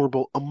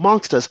vulnerable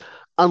amongst us,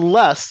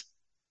 unless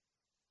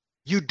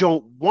you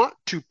don't want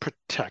to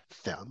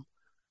protect them,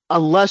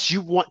 unless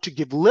you want to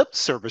give lip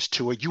service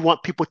to it. You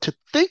want people to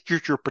think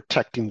you're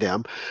protecting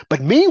them.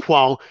 But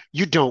meanwhile,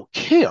 you don't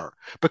care,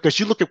 because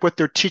you look at what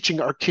they're teaching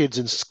our kids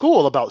in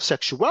school about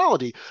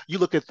sexuality. You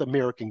look at the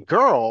American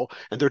Girl,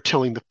 and they're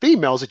telling the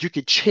females that you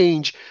could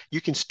change,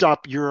 you can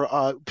stop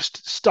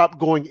stop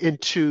going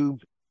into,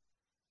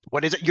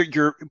 what is it,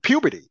 your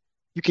puberty.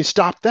 You can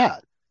stop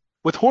that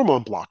with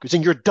hormone blockers,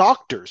 and your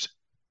doctors,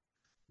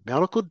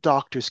 medical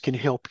doctors, can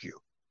help you.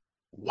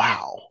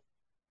 Wow.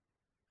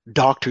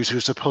 Doctors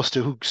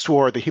who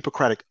swore the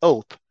Hippocratic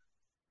Oath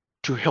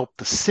to help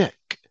the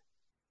sick.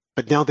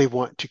 But now they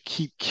want to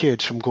keep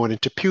kids from going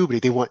into puberty.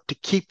 They want to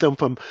keep them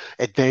from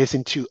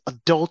advancing to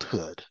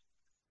adulthood.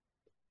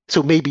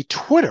 So maybe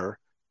Twitter,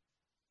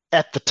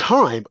 at the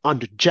time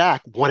under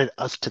Jack, wanted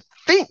us to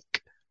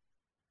think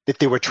that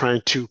they were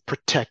trying to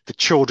protect the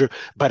children,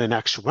 but in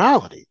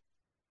actuality,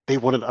 they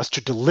wanted us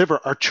to deliver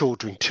our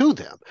children to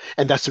them.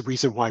 And that's the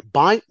reason why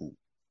Biden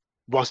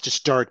wants to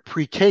start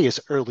pre-K as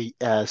early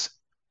as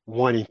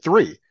 1 and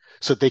 3,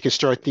 so they can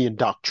start the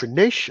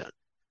indoctrination.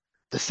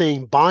 The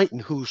same Biden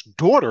whose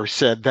daughter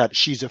said that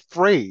she's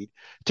afraid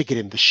to get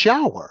in the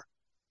shower,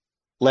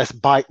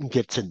 lest Biden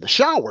gets in the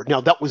shower.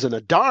 Now, that was in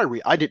a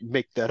diary. I didn't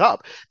make that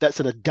up. That's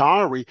in a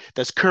diary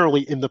that's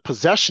currently in the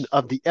possession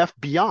of the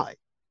FBI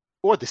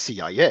or the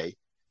CIA.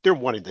 They're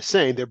one and the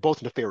same. They're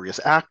both nefarious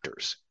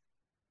actors.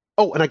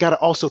 Oh, and I got to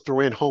also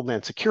throw in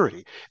Homeland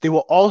Security. They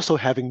were also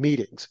having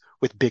meetings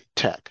with big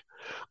tech.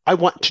 I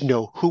want to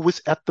know who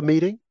was at the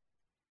meeting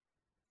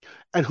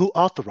and who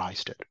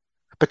authorized it.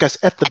 Because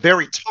at the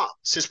very top,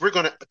 since we're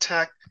going to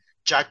attack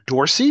Jack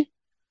Dorsey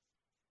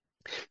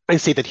and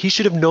say that he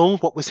should have known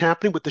what was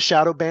happening with the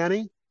shadow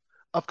banning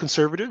of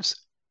conservatives,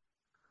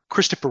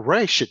 Christopher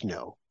Wray should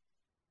know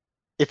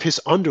if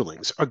his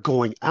underlings are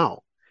going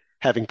out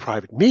having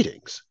private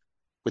meetings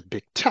with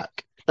big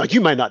tech. Now, you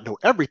might not know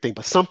everything,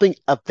 but something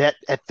of that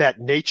at that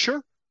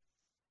nature.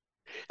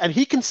 And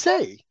he can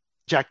say,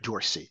 Jack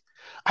Dorsey,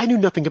 I knew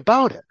nothing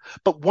about it.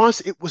 But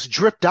once it was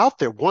dripped out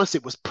there, once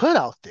it was put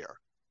out there,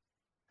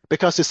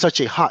 because it's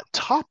such a hot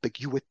topic,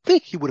 you would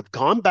think he would have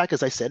gone back,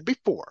 as I said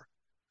before,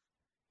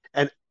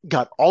 and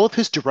got all of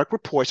his direct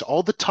reports,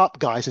 all the top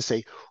guys, and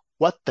say,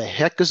 what the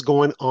heck is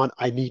going on?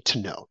 I need to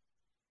know.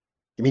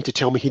 You mean to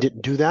tell me he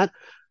didn't do that?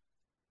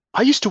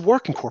 I used to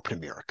work in corporate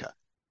America.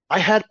 I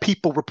had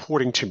people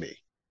reporting to me.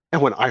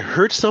 And when I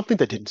heard something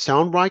that didn't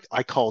sound right,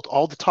 I called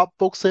all the top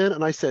folks in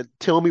and I said,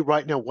 tell me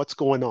right now what's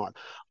going on.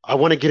 I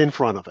want to get in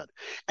front of it.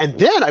 And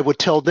then I would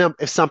tell them,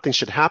 if something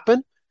should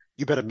happen,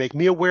 you better make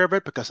me aware of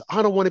it, because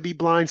I don't want to be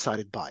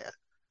blindsided by it.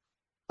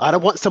 I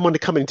don't want someone to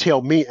come and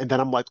tell me and then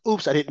I'm like,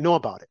 oops, I didn't know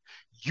about it.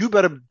 You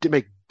better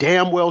make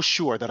damn well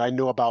sure that I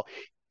know about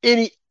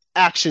any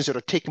actions that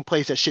are taking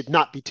place that should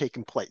not be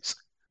taking place.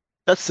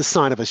 That's the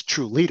sign of a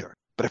true leader.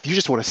 But if you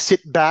just want to sit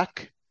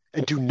back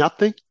and do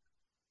nothing,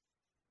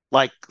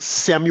 like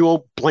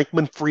Samuel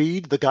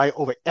Blankman-Fried, the guy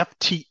over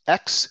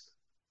FTX,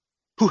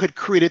 who had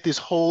created this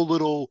whole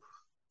little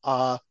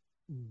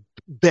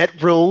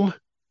bedroom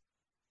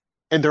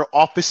in their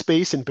office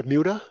space in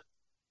Bermuda,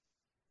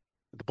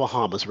 the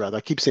Bahamas, rather.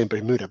 I keep saying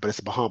Bermuda, but it's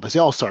the Bahamas. They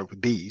all start with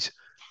B's.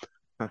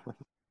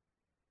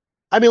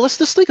 I mean, let's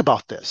just think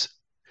about this.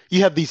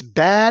 You have these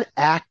bad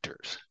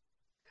actors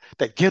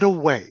that get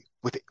away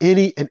with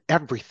any and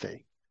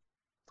everything.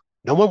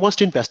 No one wants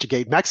to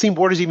investigate. Maxine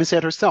Waters even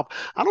said herself,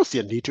 I don't see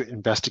a need to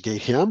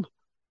investigate him.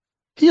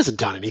 He hasn't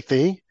done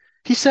anything.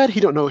 He said he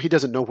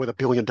doesn't know where the $1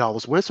 billion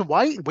went, so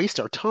why waste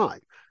our time?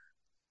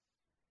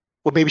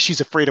 Well, maybe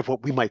she's afraid of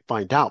what we might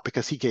find out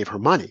because he gave her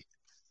money.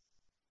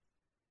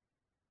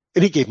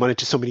 And he gave money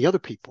to so many other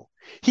people.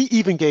 He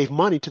even gave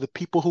money to the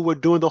people who were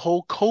doing the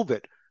whole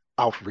COVID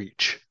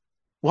outreach.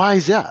 Why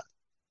is that?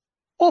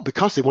 Well,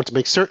 because they want to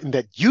make certain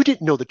that you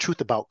didn't know the truth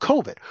about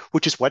COVID,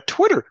 which is what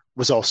Twitter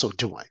was also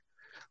doing.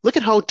 Look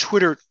at how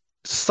Twitter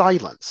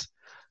silenced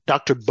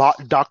Dr.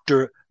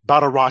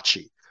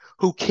 Badaracci,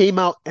 who came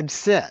out and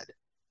said,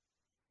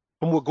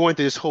 when we're going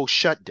through this whole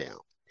shutdown,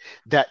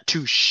 that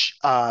to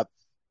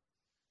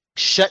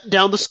shut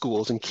down the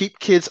schools and keep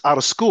kids out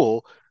of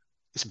school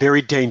is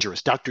very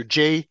dangerous. Dr.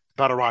 Jay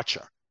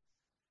Badaracci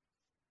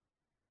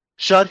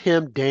shut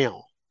him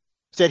down,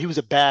 said he was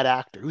a bad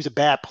actor, he was a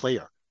bad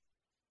player.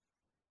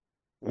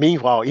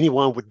 Meanwhile,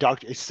 anyone with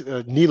Dr.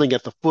 Kneeling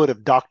at the foot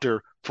of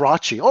Dr.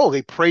 Fauci, oh,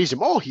 they praise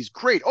him. Oh, he's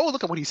great. Oh,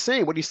 look at what he's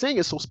saying. What he's saying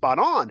is so spot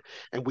on,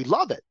 and we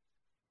love it.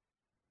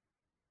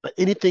 But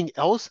anything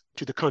else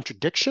to the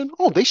contradiction,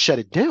 oh, they shut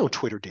it down.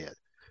 Twitter did.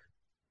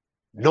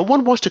 No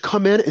one wants to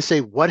come in and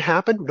say what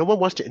happened. No one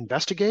wants to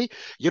investigate.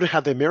 You don't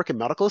have the American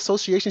Medical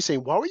Association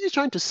saying, why were you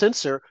trying to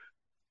censor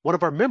one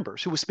of our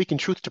members who was speaking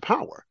truth to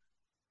power?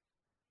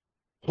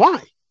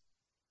 Why?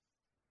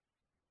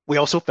 We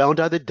also found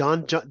out that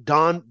Don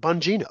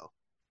Bongino,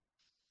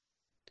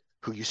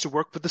 who used to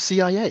work for the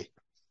CIA,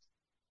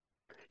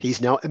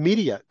 he's now a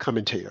media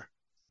commentator,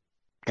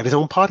 got his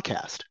own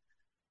podcast,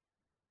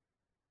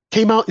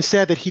 came out and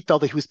said that he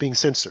felt that he was being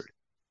censored,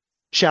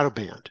 shadow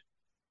banned.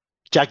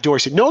 Jack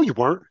Dorsey said, no, you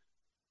weren't.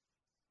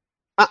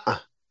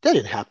 That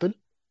didn't happen.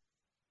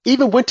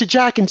 Even went to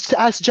Jack and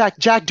asked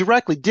Jack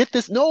directly, did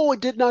this? No, it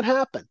did not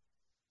happen.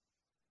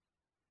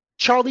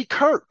 Charlie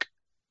Kirk,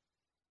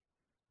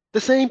 the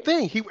same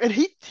thing. He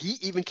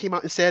even came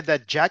out and said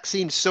that Jack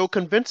seemed so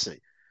convincing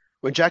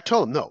when Jack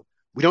told him, no,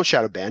 we don't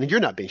shadow ban, and you're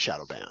not being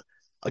shadow banned.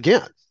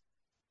 Again,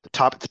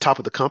 at the top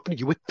of the company,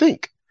 you would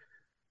think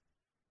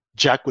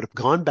Jack would have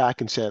gone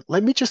back and said,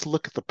 let me just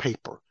look at the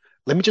paper.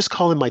 Let me just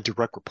call in my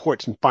direct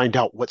reports and find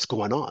out what's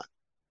going on.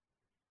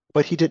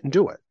 But he didn't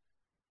do it.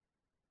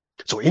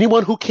 So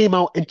anyone who came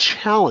out and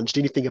challenged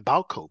anything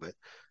about COVID,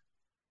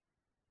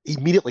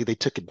 immediately they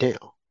took it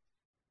down.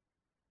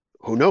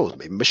 Who knows?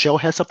 Maybe Michelle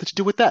has something to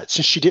do with that,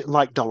 since she didn't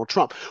like Donald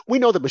Trump. We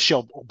know that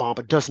Michelle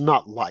Obama does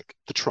not like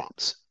the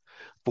Trumps.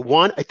 For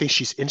one, I think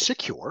she's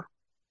insecure.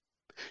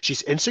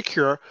 She's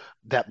insecure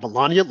that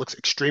Melania looks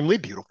extremely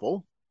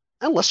beautiful.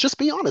 And let's just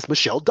be honest,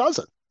 Michelle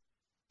doesn't.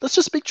 Let's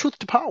just speak truth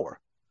to power.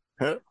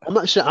 I'm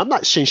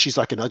not saying she's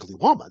like an ugly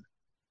woman,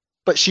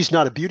 but she's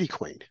not a beauty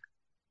queen.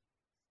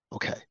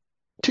 Okay.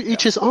 To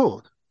each his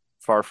own.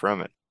 Far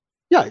from it.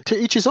 Yeah, to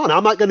each his own.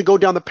 I'm not going to go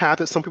down the path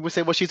that some people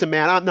say, well, she's a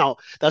man. No,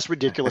 that's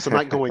ridiculous. I'm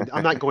not going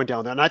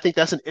down there. And I think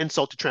that's an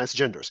insult to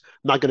transgenders.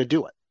 I'm not going to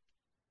do it.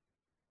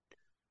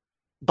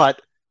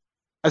 But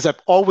as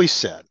I've always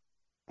said,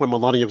 when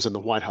Melania was in the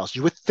White House,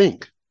 you would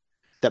think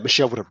that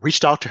Michelle would have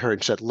reached out to her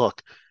and said,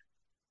 look,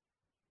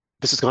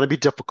 this is going to be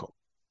difficult,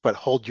 but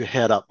hold your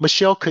head up.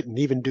 Michelle couldn't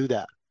even do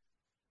that.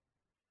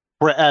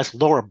 Whereas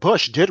Laura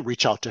Bush did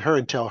reach out to her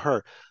and tell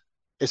her,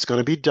 it's going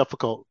to be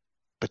difficult,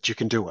 but you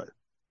can do it.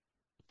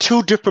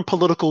 Two different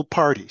political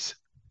parties.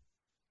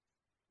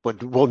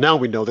 But well, now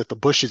we know that the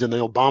Bushes and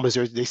the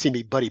Obamas, they seem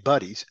to be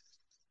buddies.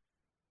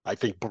 I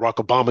think Barack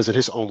Obama's in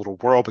his own little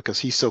world because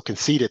he's so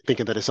conceited,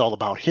 thinking that it's all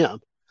about him,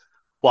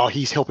 while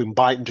he's helping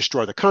Biden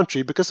destroy the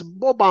country, because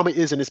Obama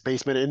is in his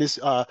basement in his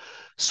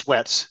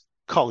sweats,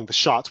 calling the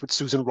shots with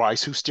Susan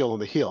Rice, who's still on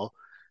the Hill.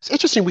 It's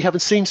interesting we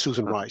haven't seen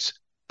Susan Rice,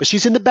 but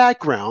she's in the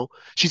background.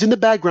 She's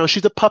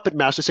a puppet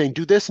master saying,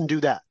 do this and do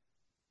that.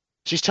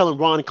 She's telling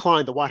Ron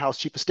Klein, the White House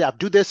chief of staff,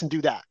 do this and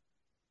do that.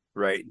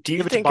 Right. Do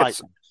you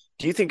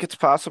think it's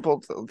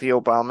possible the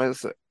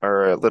Obamas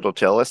are a little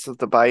jealous of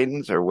the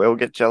Bidens, or will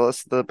get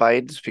jealous of the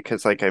Bidens?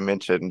 Because like I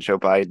mentioned, Joe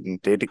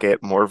Biden did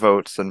get more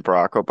votes than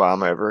Barack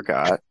Obama ever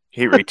got.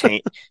 He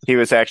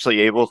was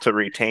actually able to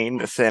retain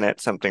the Senate,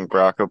 something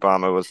Barack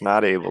Obama was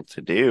not able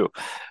to do.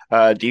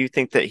 Do you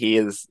think that he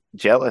is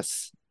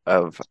jealous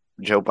of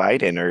Joe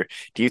Biden, or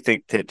do you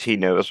think that he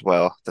knows,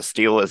 well, the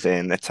steal is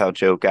in, that's how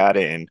Joe got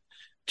in?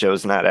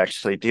 Joe's not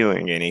actually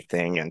doing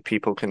anything, and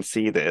people can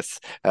see this.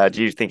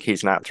 Do you think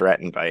he's not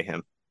threatened by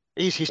him?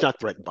 He's not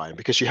threatened by him,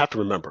 because you have to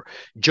remember,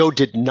 Joe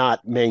did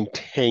not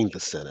maintain the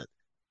Senate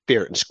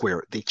fair and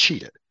square. They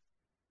cheated.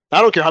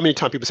 I don't care how many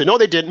times people say, no,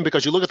 they didn't,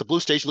 because you look at the blue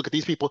states, you look at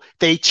these people,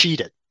 they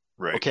cheated.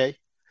 Right. Okay?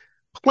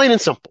 Plain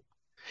and simple.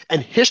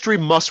 And history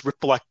must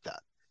reflect that.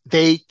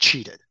 They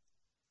cheated.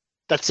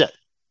 That's it.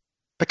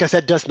 Because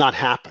that does not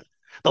happen.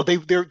 Though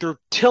they're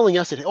telling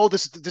us that, oh,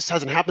 this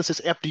hasn't happened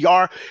since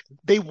FDR.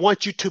 They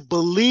want you to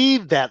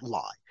believe that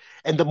lie.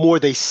 And the more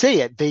they say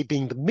it, they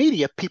being the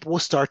media, people will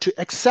start to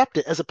accept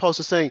it, as opposed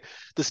to saying,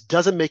 this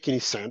doesn't make any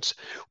sense.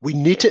 We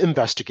need to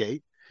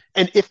investigate.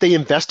 And if they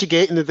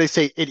investigate and if they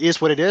say it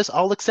is what it is,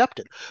 I'll accept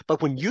it.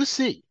 But when you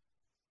see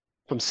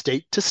from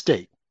state to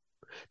state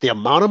the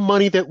amount of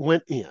money that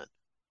went in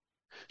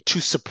to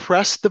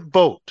suppress the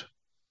vote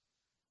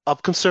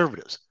of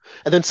conservatives,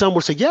 and then some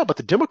will say, yeah, but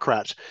the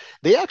Democrats,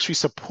 they actually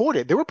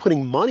supported, they were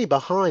putting money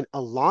behind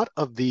a lot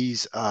of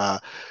these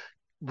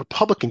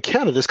Republican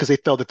candidates because they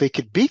felt that they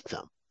could beat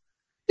them.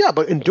 Yeah,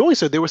 but in doing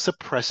so, they were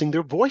suppressing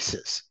their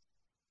voices.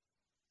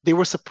 They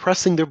were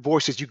suppressing their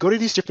voices. You go to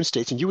these different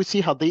states and you would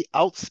see how they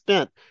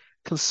outspent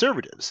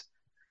conservatives.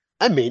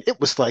 I mean, it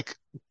was like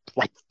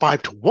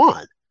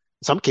 5-1, in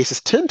some cases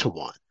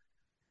 10-1.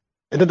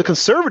 And then the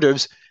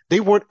conservatives, they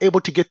weren't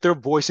able to get their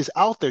voices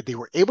out there. They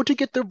were able to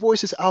get their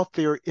voices out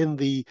there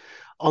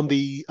on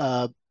the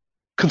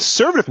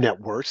conservative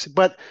networks.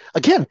 But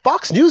again,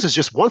 Fox News is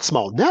just one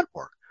small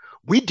network.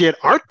 We did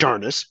our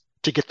darnest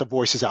to get the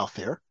voices out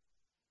there.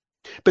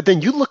 But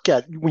then you look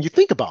at, when you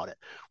think about it,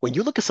 when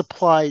you look at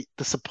the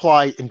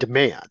supply and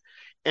demand,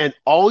 and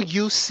all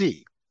you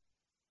see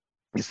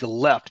is the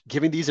left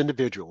giving these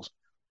individuals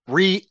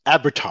free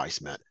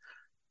advertisement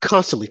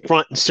constantly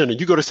front and center.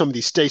 You go to some of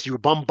these states, you were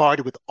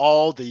bombarded with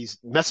all these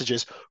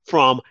messages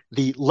from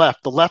the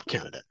left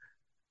candidate.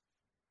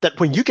 That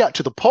when you got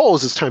to the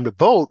polls, it's time to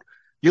vote,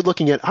 you're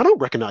looking at, I don't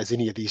recognize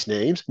any of these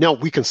names. Now,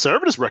 we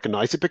conservatives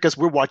recognize it because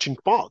we're watching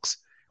Fox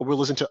and we're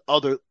listening to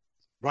other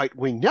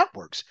right-wing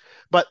networks,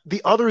 but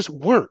the others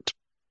weren't.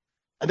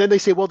 And then they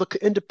say, well, the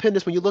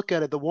independents, when you look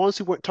at it, the ones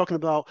who weren't talking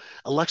about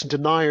election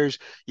deniers,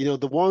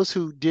 the ones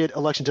who did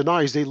election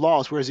deniers, they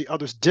lost, whereas the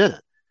others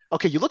didn't.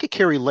 Okay, you look at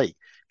Kari Lake.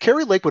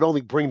 Kari Lake would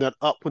only bring that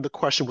up when the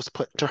question was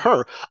put to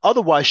her.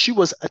 Otherwise, she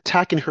was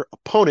attacking her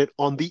opponent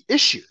on the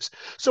issues.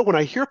 So when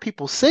I hear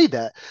people say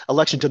that,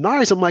 election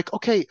deniers, I'm like,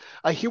 okay,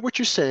 I hear what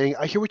you're saying.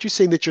 I hear what you're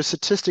saying that your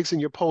statistics and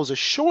your polls are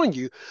showing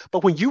you.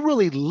 But when you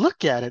really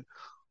look at it,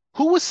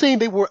 who was saying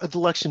they were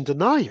election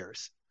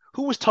deniers?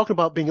 Who was talking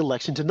about being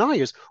election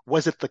deniers?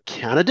 Was it the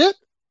candidate?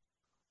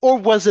 Or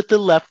was it the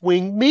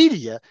left-wing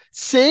media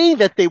saying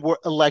that they were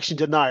election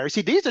deniers?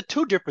 See, these are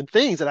two different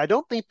things, and I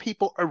don't think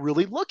people are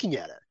really looking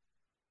at it.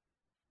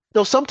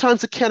 Now,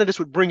 sometimes the candidates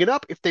would bring it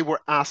up if they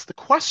were asked the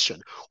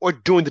question, or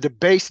during the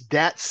debates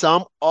that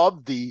some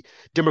of the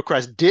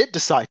Democrats did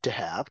decide to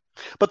have,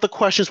 but the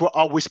questions were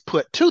always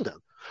put to them.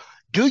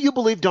 Do you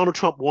believe Donald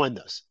Trump won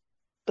this?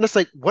 And it's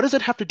like, what does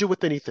it have to do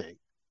with anything?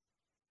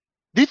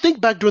 Do you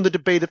think back during the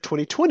debate of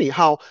 2020,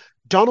 how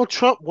Donald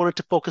Trump wanted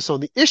to focus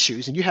on the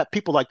issues, and you had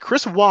people like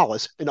Chris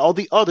Wallace and all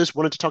the others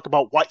wanted to talk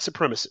about white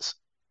supremacists?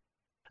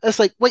 And it's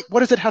like, wait,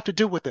 what does it have to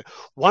do with it?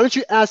 Why don't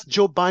you ask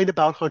Joe Biden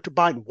about Hunter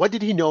Biden? What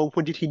did he know?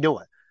 When did he know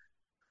it?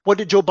 What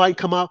did Joe Biden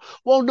come out?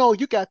 Well, no,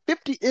 you got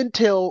 50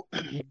 Intel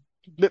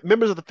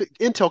members of the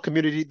Intel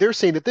community. They're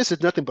saying that this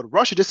is nothing but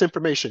Russia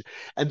disinformation.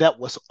 And that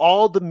was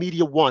all the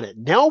media wanted.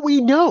 Now we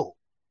know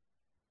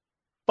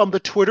from the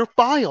Twitter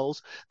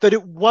files that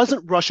it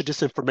wasn't Russia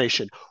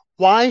disinformation.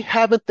 Why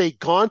haven't they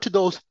gone to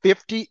those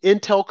 50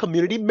 Intel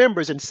community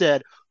members and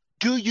said,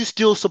 do you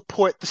still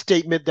support the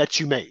statement that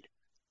you made?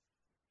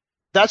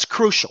 That's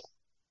crucial.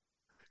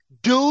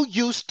 Do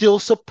you still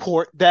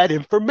support that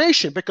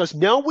information? Because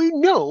now we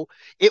know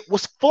it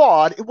was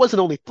flawed. It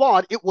wasn't only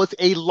flawed, it was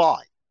a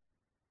lie.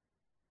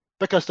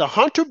 Because the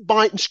Hunter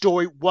Biden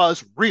story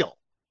was real.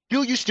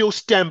 Do you still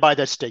stand by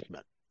that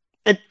statement?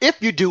 And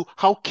if you do,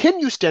 how can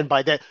you stand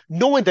by that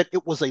knowing that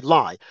it was a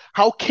lie?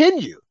 How can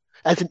you,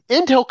 as an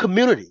Intel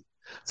community,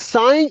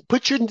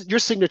 put your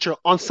signature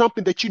on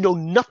something that you know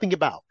nothing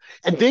about,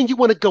 and then you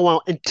want to go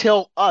out and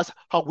tell us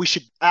how we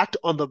should act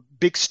on the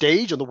big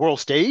stage, on the world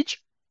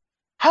stage?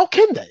 How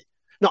can they?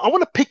 Now, I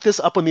want to pick this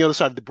up on the other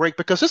side of the break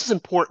because this is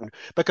important,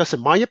 because in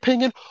my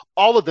opinion,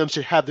 all of them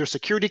should have their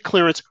security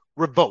clearance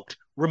revoked,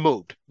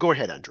 removed. Go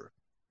ahead, Andrew.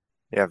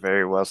 Yeah,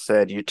 very well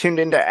said. You tuned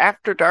into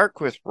After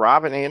Dark with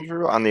Rob and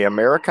Andrew on the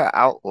America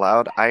Out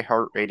Loud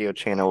iHeartRadio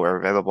channel. We're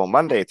available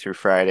Monday through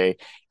Friday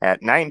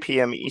at 9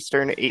 p.m.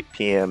 Eastern, 8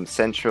 p.m.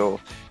 Central,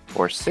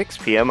 or 6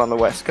 p.m. on the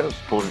West Coast.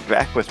 We'll be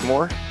back with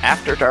more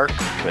After Dark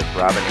with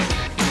Rob and Andrew.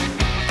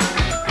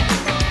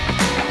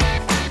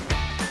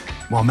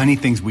 While many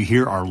things we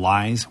hear are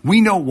lies,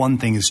 we know one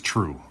thing is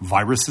true.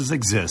 Viruses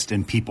exist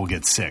and people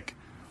get sick.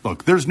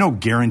 Look, there's no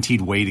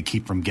guaranteed way to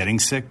keep from getting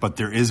sick, but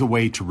there is a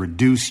way to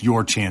reduce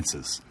your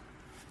chances.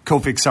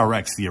 Cofix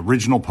RX, the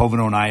original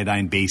povidone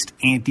iodine-based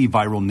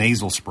antiviral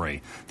nasal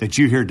spray that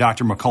you hear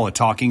Dr. McCullough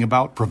talking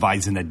about,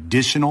 provides an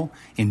additional,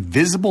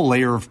 invisible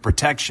layer of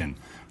protection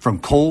from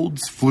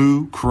colds,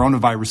 flu,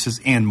 coronaviruses,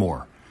 and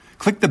more.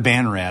 Click the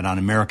banner ad on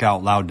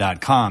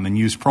AmericaOutloud.com and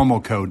use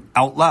promo code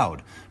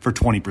OUTLOUD for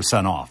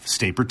 20% off.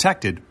 Stay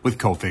protected with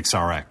Cofix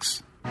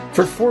RX.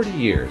 For 40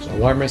 years,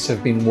 alarmists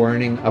have been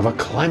warning of a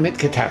climate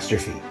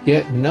catastrophe,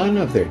 yet none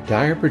of their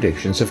dire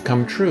predictions have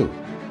come true.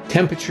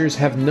 Temperatures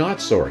have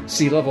not soared,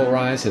 sea level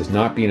rise has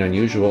not been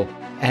unusual,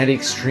 and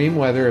extreme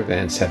weather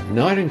events have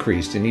not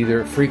increased in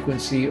either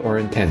frequency or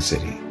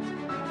intensity.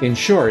 In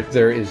short,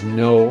 there is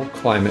no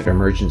climate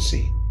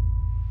emergency.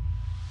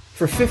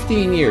 For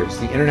 15 years,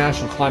 the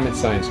International Climate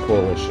Science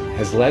Coalition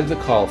has led the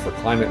call for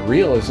climate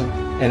realism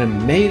and a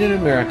Made in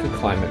America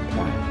climate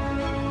plan.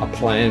 A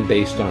plan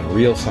based on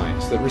real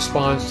science that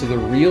responds to the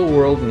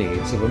real-world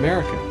needs of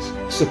Americans,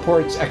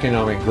 supports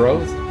economic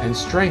growth, and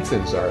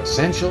strengthens our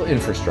essential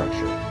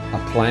infrastructure.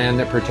 A plan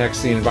that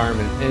protects the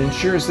environment and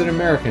ensures that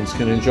Americans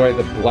can enjoy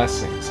the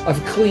blessings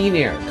of clean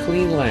air,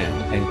 clean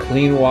land, and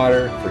clean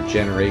water for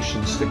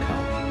generations to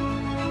come.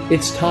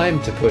 It's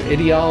time to put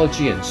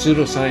ideology and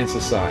pseudoscience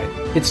aside.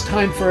 It's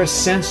time for a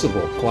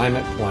sensible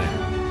climate plan.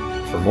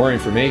 For more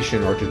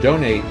information or to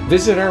donate,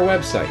 visit our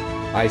website,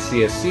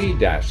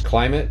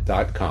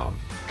 icsc-climate.com.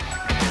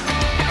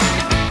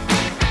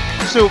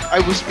 So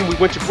when we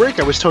went to break,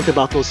 I was talking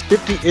about those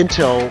 50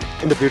 Intel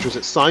individuals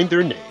that signed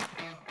their name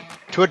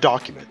to a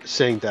document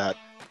saying that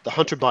the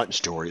Hunter Biden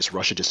story is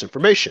Russia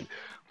disinformation.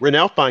 We're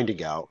now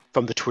finding out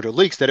from the Twitter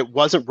leaks that it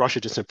wasn't Russia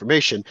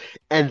disinformation,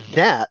 and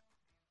that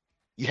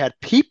you had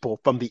people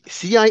from the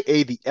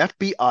CIA, the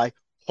FBI,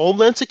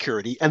 Homeland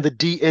Security, and the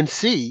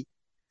DNC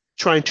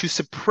trying to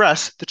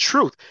suppress the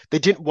truth. They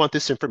didn't want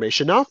this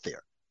information out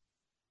there.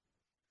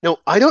 Now,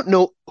 I don't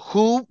know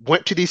who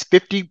went to these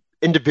 50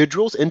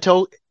 individuals,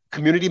 intel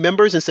community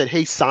members, and said,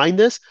 hey, sign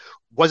this?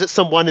 Was it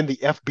someone in the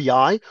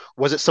FBI?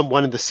 Was it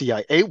someone in the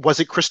CIA? Was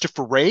it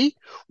Christopher Wray?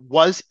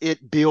 Was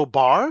it Bill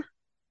Barr?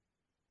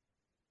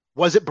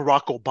 Was it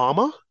Barack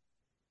Obama?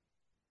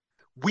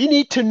 We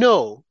need to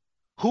know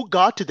who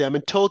got to them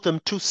and told them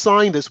to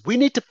sign this. We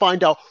need to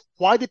find out,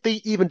 why did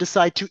they even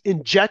decide to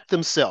inject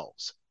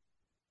themselves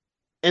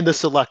in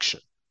this election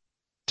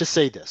to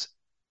say this,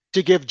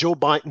 to give Joe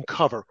Biden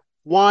cover?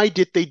 Why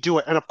did they do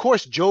it? And of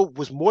course, Joe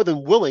was more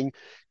than willing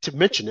to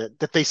mention it,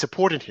 that they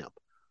supported him.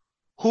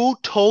 Who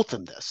told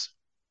them this?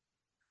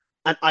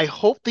 And I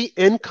hope the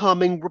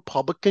incoming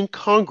Republican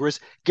Congress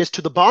gets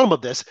to the bottom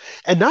of this.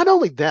 And not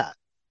only that,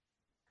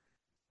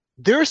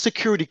 their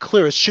security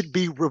clearance should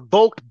be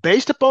revoked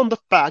based upon the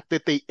fact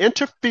that they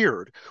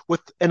interfered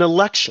with an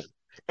election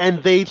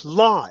and they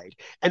lied.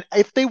 And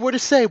if they were to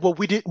say, well,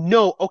 we didn't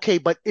know, okay,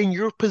 but in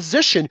your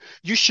position,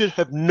 you should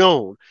have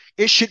known.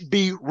 It should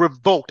be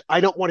revoked. I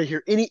don't want to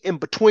hear any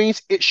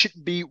in-betweens. It should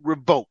be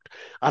revoked.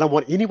 I don't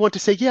want anyone to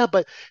say, yeah,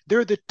 but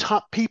they're the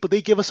top people.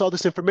 They give us all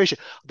this information.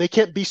 They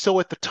can't be so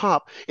at the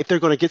top if they're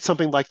going to get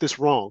something like this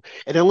wrong.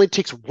 It only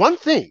takes one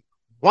thing,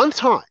 one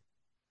time,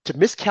 to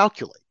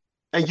miscalculate,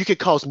 and you could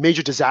cause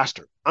major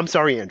disaster. I'm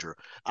sorry, Andrew.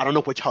 I don't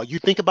know how you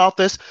think about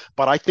this,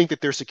 but I think that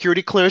their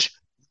security clearance,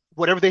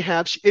 whatever they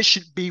have, it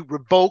should be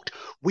revoked.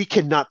 We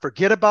cannot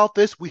forget about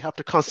this. We have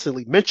to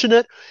constantly mention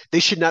it. They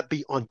should not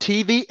be on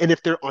TV. And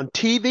if they're on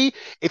TV,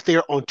 if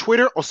they're on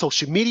Twitter or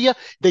social media,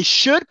 they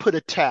should put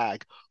a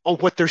tag on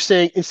what they're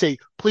saying and say,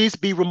 please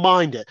be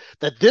reminded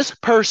that this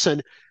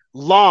person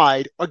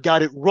lied or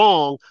got it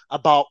wrong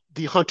about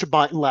the Hunter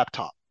Biden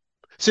laptop.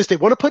 Since they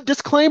want to put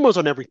disclaimers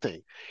on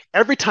everything,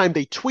 every time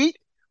they tweet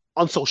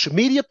on social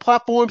media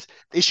platforms,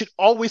 they should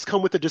always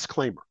come with a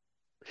disclaimer.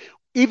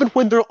 Even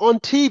when they're on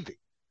TV,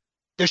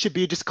 there should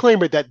be a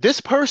disclaimer that this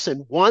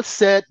person once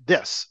said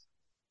this.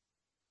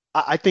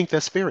 I think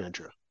that's fair,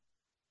 Andrew.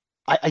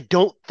 I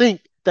don't think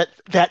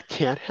that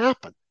can't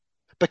happen,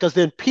 because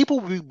then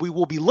people, we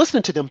will be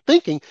listening to them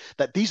thinking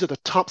that these are the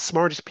top,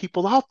 smartest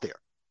people out there.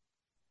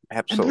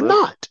 Absolutely. And they're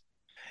not.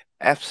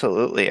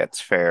 Absolutely, it's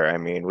fair. I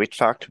mean, we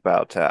talked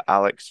about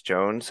Alex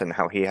Jones and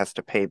how he has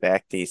to pay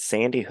back these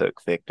Sandy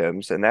Hook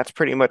victims, and that's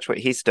pretty much what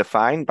he's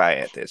defined by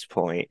at this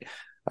point.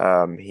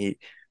 He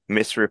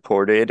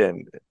misreported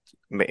and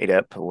made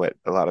up what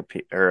a lot of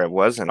people, or it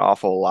was an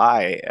awful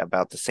lie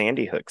about the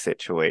Sandy Hook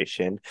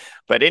situation.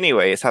 But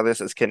anyways, how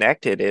this is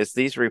connected is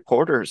these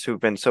reporters who've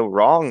been so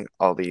wrong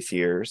all these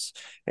years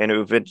and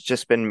who've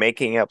just been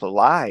making up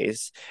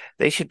lies,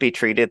 they should be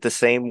treated the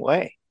same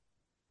way.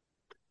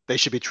 They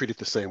should be treated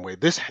the same way.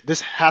 This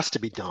has to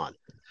be done.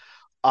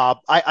 I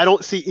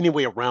don't see any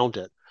way around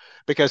it,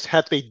 because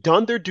had they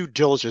done their due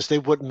diligence, they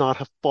would not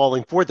have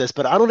fallen for this.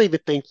 But I don't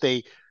even think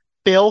they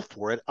fell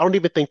for it. I don't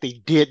even think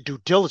they did due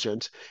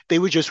diligence. They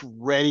were just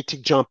ready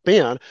to jump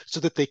in so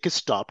that they could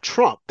stop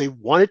Trump. They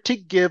wanted to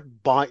give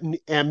Biden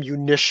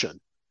ammunition.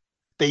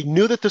 They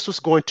knew that this was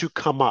going to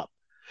come up.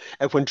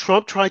 And when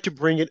Trump tried to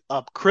bring it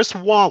up, Chris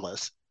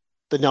Wallace,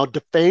 the now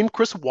defamed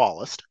Chris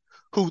Wallace,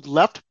 who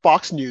left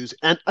Fox News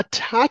and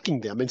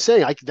attacking them and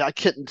saying, I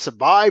can't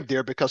survive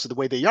there because of the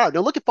way they are.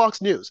 Now look at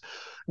Fox News.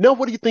 Now,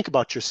 what do you think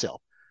about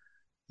yourself?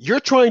 You're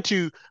trying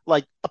to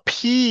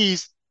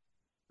appease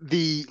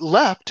the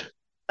left,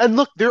 and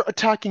look, they're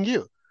attacking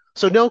you.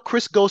 So now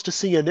Chris goes to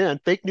CNN,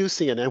 fake news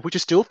CNN, which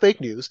is still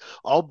fake news,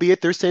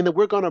 albeit they're saying that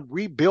we're going to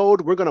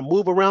rebuild, we're going to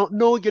move around.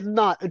 No, you're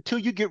not, until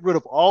you get rid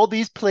of all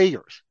these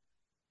players.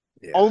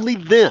 Yeah. Only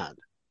then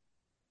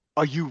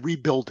are you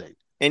rebuilding.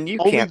 And you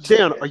Only can't.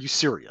 Then are you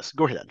serious?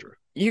 Go ahead, Andrew.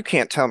 You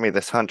can't tell me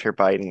this Hunter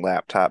Biden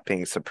laptop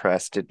being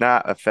suppressed did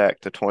not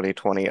affect the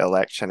 2020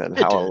 election and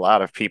how a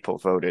lot of people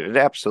voted. It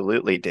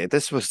absolutely did.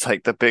 This was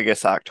like the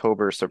biggest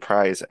October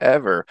surprise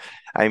ever.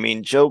 I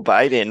mean, Joe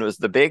Biden was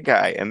the big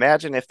guy.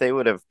 Imagine if they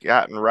would have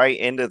gotten right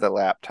into the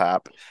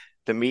laptop.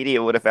 The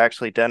media would have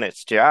actually done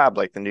its job,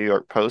 like the New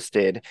York Post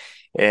did,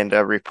 and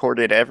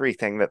reported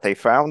everything that they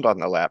found on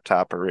the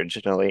laptop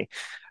originally.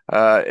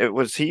 It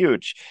was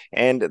huge,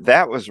 and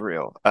that was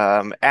real.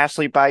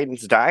 Ashley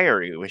Biden's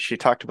diary, where she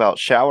talked about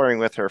showering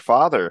with her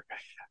father,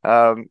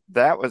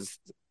 that was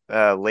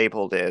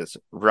labeled as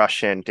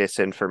Russian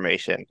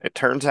disinformation. It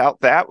turns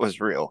out that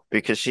was real,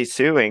 because she's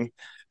suing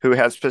who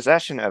has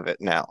possession of it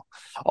now.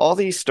 All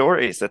these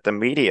stories that the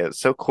media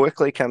so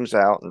quickly comes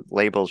out and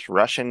labels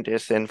Russian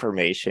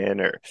disinformation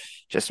or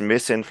just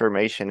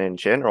misinformation in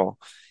general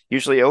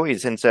usually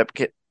always ends up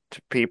to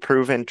be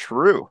proven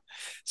true.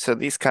 So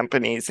these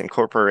companies and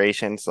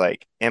corporations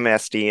like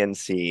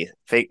MSDNC,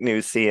 Fake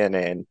News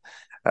CNN,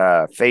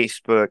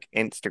 Facebook,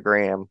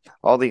 Instagram,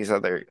 all these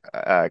other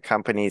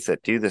companies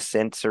that do the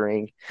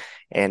censoring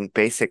and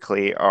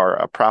basically are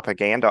a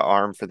propaganda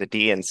arm for the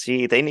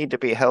DNC, they need to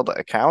be held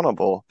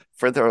accountable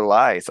for their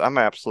lies. I'm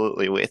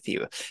absolutely with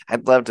you.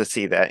 I'd love to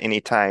see that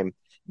anytime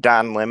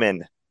Don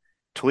Lemon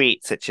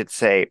tweets, it should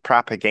say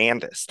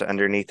propagandist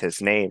underneath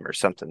his name or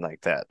something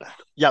like that.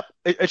 Yep,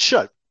 it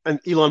should. And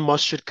Elon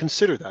Musk should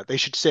consider that. They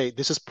should say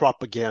this is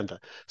propaganda,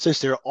 since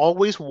they're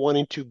always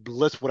wanting to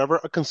list whatever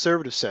a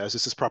conservative says.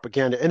 This is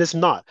propaganda, and it's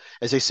not.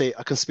 As they say,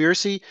 a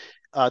conspiracy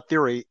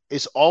theory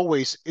is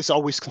always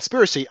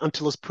conspiracy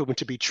until it's proven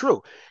to be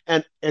true.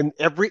 And in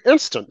every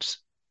instance,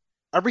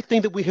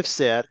 everything that we have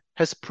said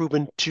has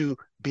proven to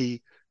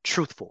be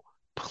truthful,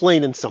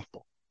 plain and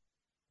simple.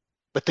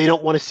 But they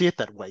don't want to see it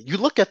that way. You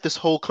look at this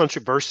whole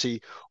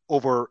controversy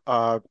over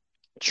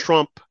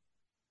Trump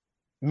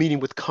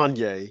meeting with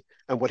Kanye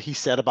and what he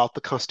said about the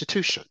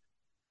Constitution.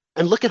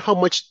 And look at how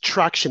much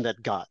traction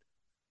that got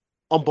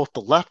on both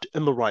the left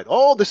and the right.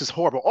 Oh, this is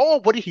horrible. Oh,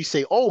 what did he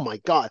say? Oh, my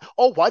God.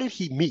 Oh, why did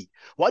he meet?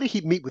 Why did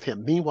he meet with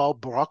him? Meanwhile,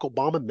 Barack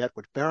Obama met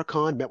with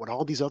Farrakhan, met with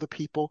all these other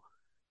people.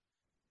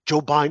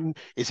 Joe Biden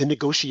is in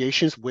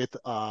negotiations with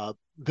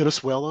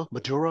Venezuela,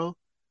 Maduro.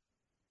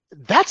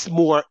 That's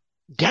more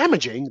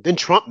damaging than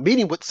Trump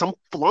meeting with some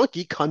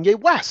flunky Kanye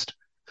West.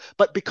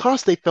 But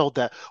because they felt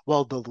that,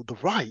 well, the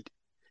right,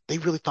 they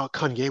really thought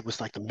Kanye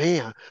was like the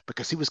man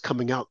because he was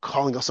coming out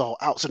calling us all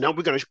out. So now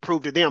we're going to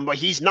prove to them, but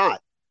he's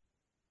not.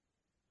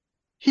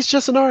 He's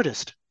just an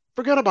artist.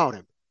 Forget about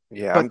him.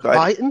 Yeah, But I'm glad.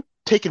 Biden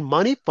taking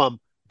money from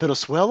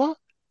Venezuela,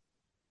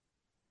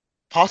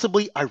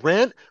 possibly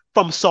Iran,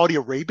 from Saudi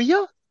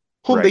Arabia,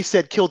 whom they Right.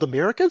 said killed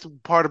Americans,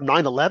 part of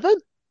 9/11?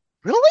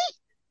 Really?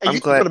 And I'm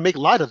you're glad. going to make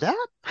light of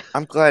that?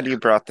 I'm glad you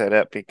brought that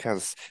up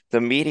because the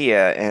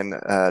media and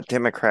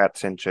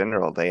Democrats in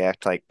general, they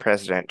act like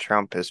President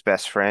Trump is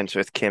best friends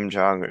with Kim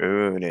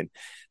Jong-un and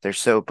they're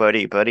so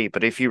buddy buddy.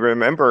 But if you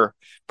remember,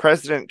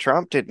 President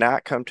Trump did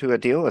not come to a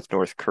deal with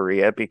North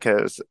Korea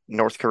because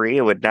North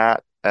Korea would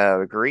not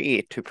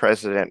agree to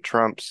President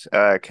Trump's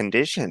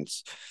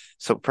conditions.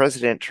 So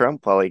President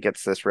Trump, while he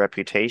gets this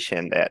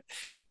reputation that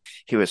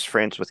he was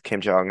friends with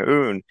Kim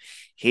Jong-un,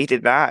 he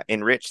did not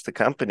enrich the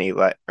company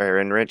or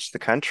enrich the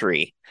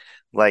country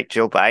like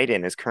Joe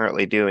Biden is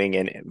currently doing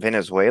in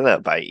Venezuela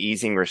by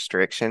easing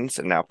restrictions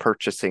and now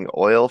purchasing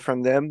oil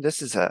from them.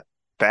 This is a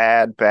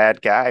bad,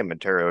 bad guy,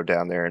 Maduro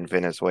down there in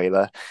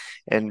Venezuela.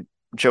 And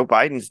Joe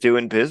Biden's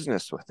doing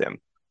business with him.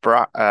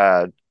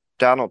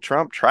 Donald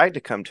Trump tried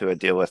to come to a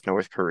deal with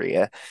North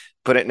Korea,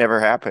 but it never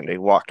happened. He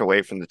walked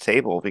away from the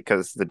table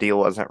because the deal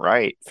wasn't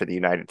right for the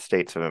United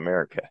States of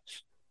America.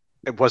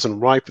 It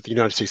wasn't right with the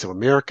United States of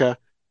America,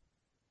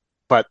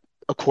 but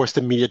of course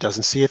the media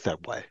doesn't see it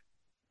that way.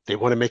 They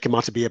want to make him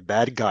out to be a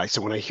bad guy.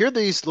 So when I hear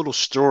these little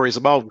stories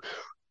about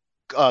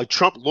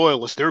Trump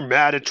loyalists, they're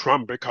mad at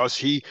Trump because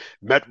he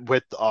met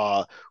with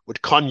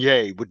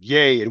Kanye, with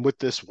Ye, and with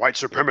this white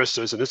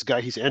supremacist, and this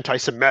guy, he's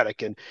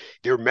anti-Semitic, and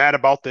they're mad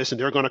about this, and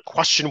they're going to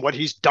question what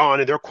he's done,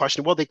 and they're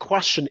questioning, well, they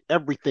question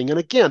everything. And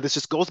again, this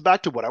just goes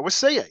back to what I was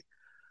saying,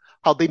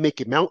 how they make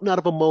a mountain out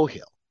of a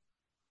molehill.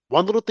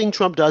 One little thing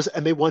Trump does,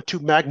 and they want to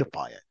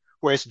magnify it.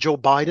 Whereas Joe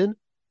Biden,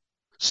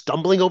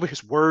 stumbling over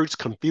his words,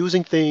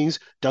 confusing things,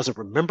 doesn't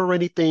remember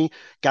anything,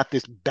 got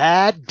this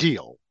bad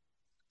deal,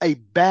 a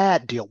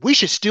bad deal. We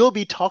should still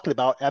be talking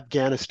about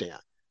Afghanistan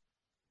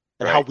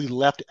and how Right. we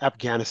left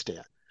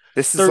Afghanistan.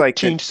 This is like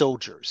 13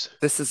 soldiers.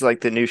 this is like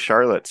the new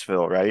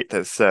Charlottesville, right?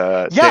 This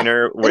Yeah,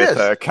 dinner it with is.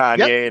 Yep.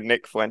 Kanye and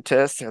Nick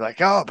Fuentes. They're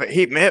like, oh, but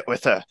he met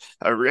with a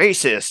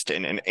racist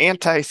and an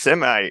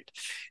anti-Semite.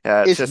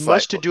 It's It's just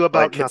much to do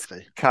about like his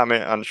nothing.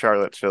 comment on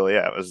Charlottesville.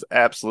 Yeah, it was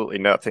absolutely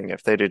nothing.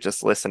 If they'd have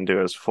just listened to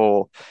his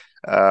full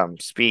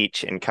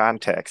speech in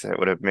context, it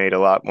would have made a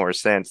lot more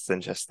sense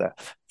than just the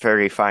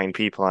very fine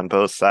people on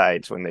both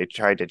sides when they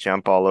tried to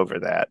jump all over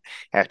that,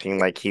 acting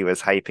like he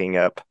was hyping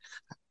up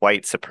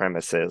white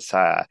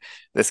supremacists.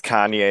 This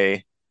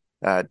Kanye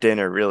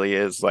dinner really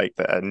is like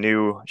a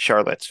new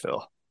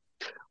Charlottesville.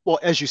 Well,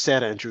 as you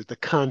said, Andrew, the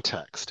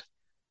context.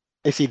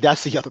 And see,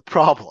 that's the other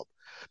problem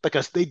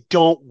because they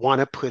don't want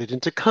to put it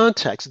into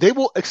context. They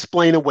will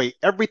explain away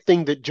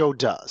everything that Joe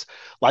does.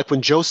 Like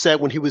when Joe said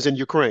when he was in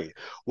Ukraine,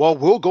 well,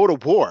 we'll go to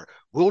war.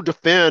 We'll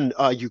defend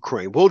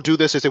Ukraine. We'll do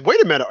this. I said,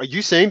 wait a minute. Are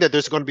you saying that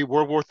there's going to be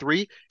World War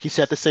III? He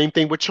said the same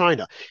thing with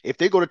China. If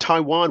they go to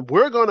Taiwan,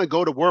 we're going to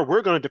go to war.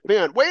 We're going to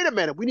defend. Wait a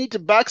minute. We need to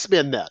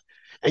backspin that.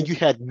 And you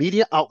had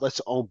media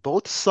outlets on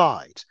both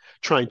sides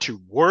trying to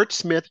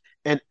wordsmith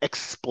and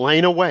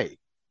explain away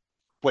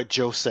what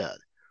Joe said.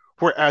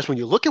 Whereas when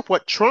you look at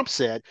what Trump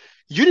said,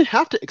 you didn't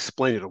have to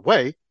explain it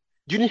away.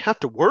 You didn't have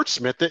to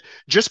wordsmith it.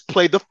 Just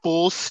play the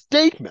full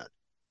statement.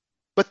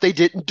 But they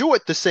didn't do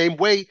it the same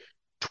way.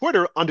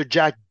 Twitter under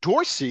Jack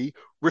Dorsey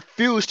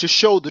refused to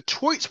show the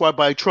tweets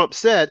whereby Trump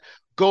said,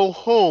 go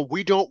home.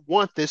 We don't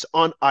want this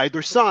on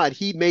either side.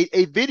 He made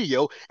a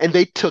video and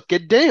they took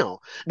it down.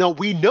 Now,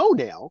 we know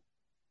now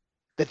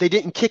that they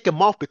didn't kick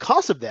him off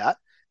because of that.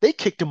 They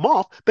kicked him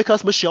off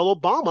because Michelle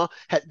Obama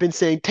had been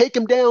saying, take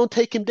him down,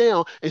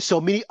 and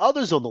so many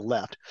others on the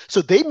left.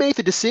 So they made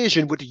the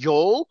decision with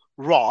Yoel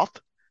Roth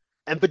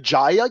and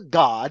Vijaya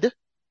God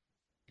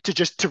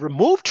to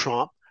remove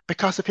Trump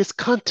because of his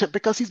content,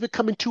 because he's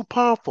becoming too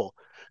powerful.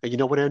 And you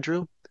know what,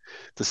 Andrew?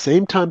 The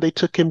same time they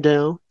took him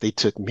down, they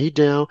took me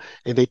down,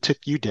 and they took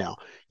you down.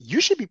 You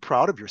should be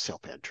proud of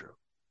yourself, Andrew.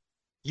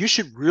 You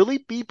should really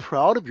be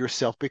proud of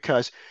yourself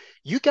because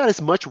you got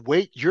as much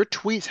weight, your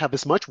tweets have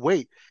as much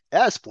weight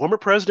as former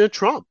President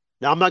Trump.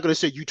 Now, I'm not going to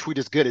say you tweet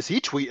as good as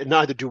he tweet, and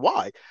neither do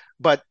I.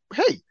 But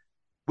hey,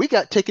 we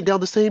got taken down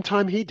the same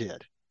time he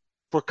did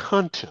for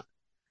content.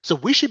 So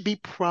we should be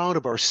proud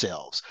of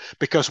ourselves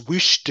because we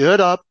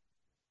stood up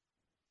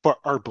for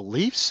our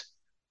beliefs.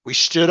 We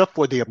stood up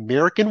for the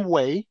American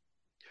way.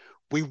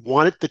 We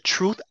wanted the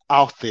truth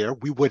out there.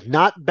 We would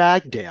not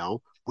back down.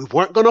 We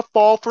weren't going to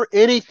fall for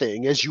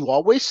anything, as you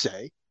always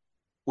say.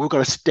 We were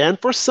going to stand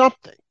for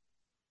something.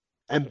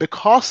 And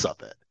because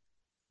of it,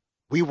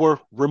 we were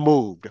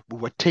removed. We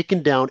were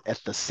taken down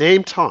at the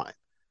same time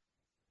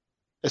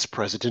as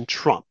President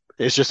Trump.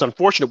 It's just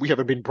unfortunate we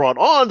haven't been brought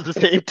on at the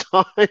same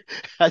time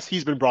as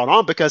he's been brought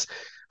on because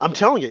I'm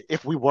telling you,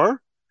 if we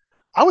were,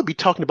 I would be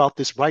talking about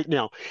this right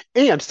now.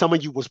 And some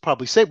of you will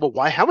probably say, well,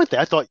 why haven't they?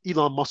 I thought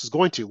Elon Musk was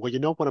going to. Well, you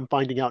know what I'm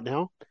finding out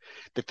now?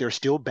 That there's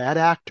still bad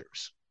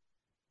actors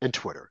in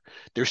Twitter.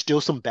 There's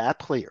still some bad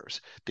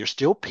players. There's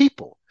still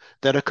people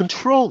that are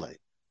controlling,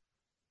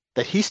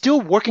 that he's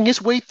still working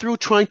his way through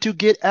trying to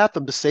get at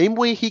them the same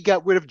way he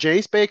got rid of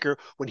James Baker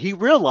when he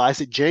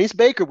realized that James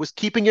Baker was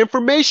keeping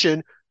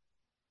information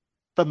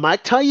from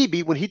Mike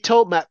Taibbi when he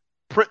told Matt,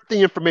 print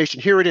the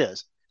information. Here it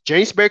is.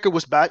 James Baker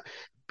was back,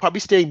 probably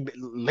staying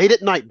late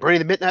at night, burning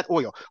the midnight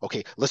oil.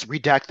 Okay, let's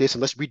redact this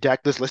and let's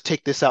redact this. Let's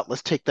take this out.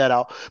 Let's take that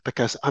out.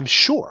 Because I'm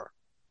sure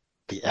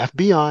the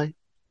FBI,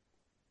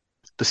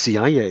 the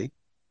CIA,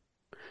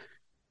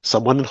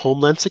 someone in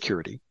Homeland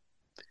Security,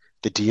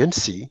 the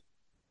DNC,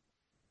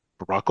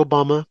 Barack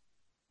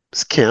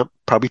Obama's camp,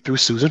 probably through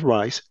Susan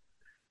Rice,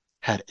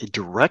 had a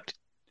direct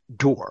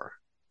door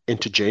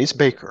into James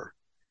Baker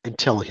and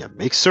telling him,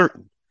 make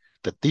certain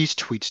that these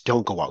tweets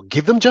don't go out.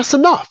 Give them just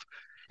enough.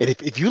 And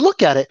if you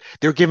look at it,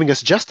 they're giving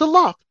us just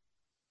enough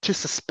to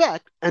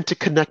suspect and to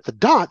connect the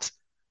dots,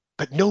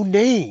 but no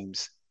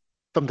names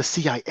from the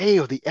CIA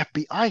or the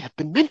FBI have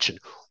been mentioned.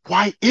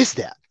 Why is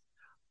that?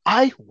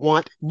 I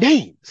want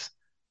names.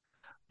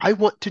 I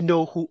want to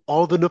know who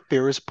all the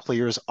nefarious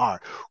players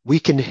are. We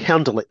can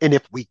handle it. And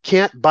if we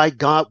can't, by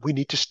God, we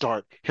need to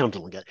start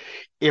handling it.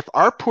 If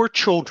our poor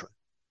children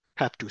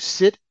have to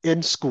sit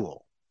in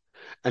school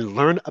and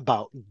learn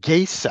about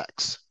gay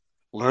sex,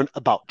 learn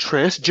about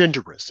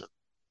transgenderism,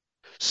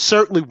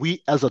 certainly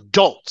we as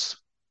adults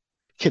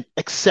can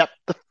accept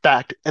the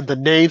fact and the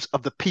names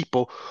of the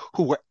people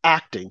who were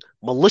acting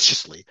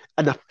maliciously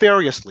and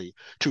nefariously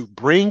to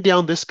bring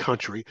down this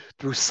country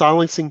through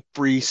silencing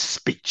free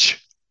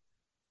speech.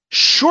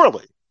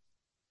 Surely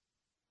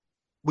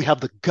we have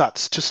the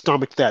guts to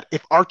stomach that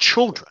if our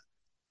children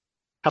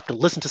have to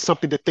listen to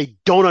something that they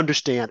don't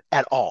understand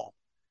at all,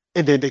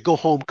 and then they go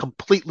home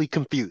completely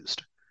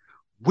confused.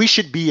 We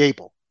should be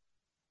able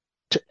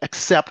to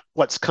accept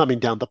what's coming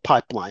down the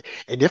pipeline.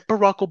 And if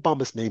Barack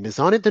Obama's name is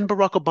on it, then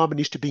Barack Obama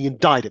needs to be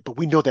indicted. But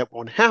we know that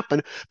won't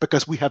happen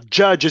because we have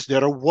judges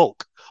that are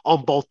woke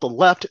on both the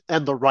left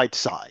and the right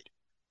side.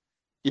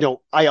 You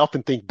know, I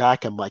often think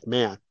back, I'm like,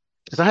 man,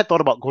 because I had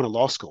thought about going to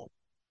law school.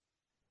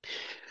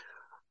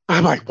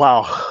 I'm like,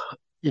 wow,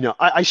 you know,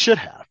 I should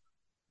have.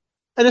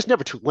 And it's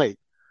never too late.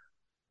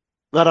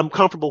 But I'm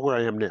comfortable where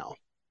I am now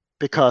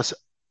because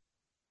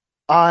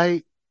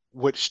I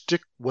would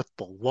stick with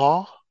the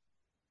law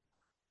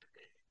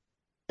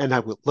and I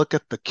would look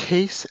at the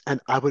case and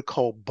I would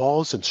call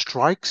balls and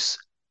strikes.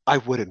 I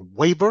wouldn't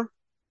waver.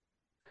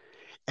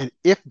 And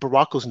if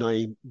Barack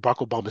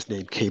Obama's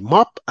name came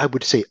up, I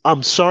would say,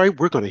 I'm sorry,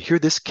 we're going to hear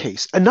this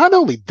case. And not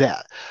only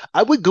that,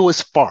 I would go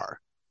as far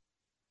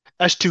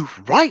as to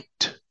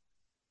write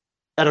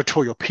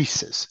editorial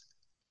pieces.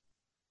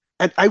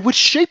 And I would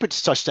shape it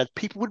such that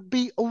people would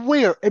be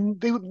aware and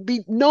they would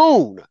be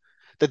known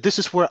that this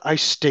is where I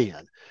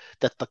stand,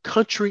 that the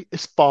country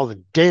is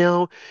falling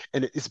down,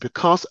 and it is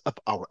because of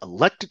our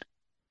elected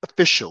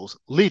officials,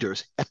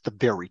 leaders at the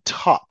very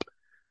top.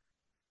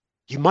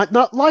 You might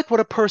not like what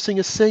a person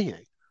is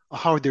saying or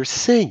how they're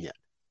saying it,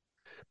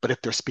 but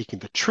if they're speaking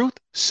the truth,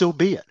 so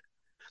be it.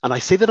 And I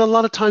say that a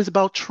lot of times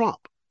about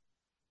Trump.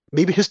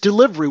 Maybe his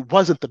delivery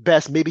wasn't the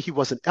best, maybe he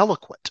wasn't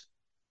eloquent.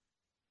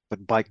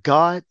 But by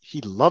God,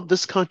 he loved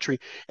this country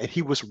and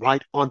he was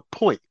right on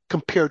point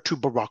compared to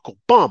Barack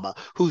Obama,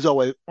 who's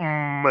always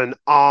and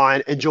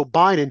on, and Joe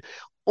Biden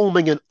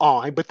and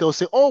on. But they'll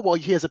say, oh, well,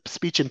 he has a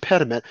speech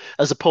impediment,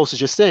 as opposed to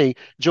just saying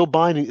Joe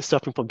Biden is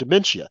suffering from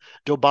dementia.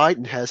 Joe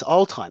Biden has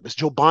Alzheimer's.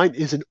 Joe Biden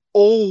is an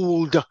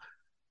old,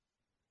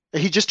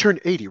 he just turned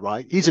 80,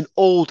 right? He's an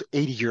old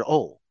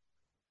 80-year-old.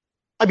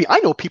 I mean, I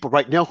know people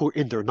right now who are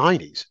in their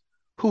 90s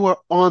who are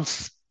on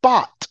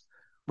spot.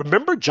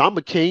 Remember John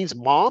McCain's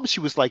mom? She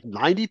was like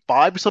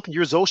 95 or something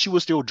years old. She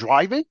was still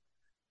driving.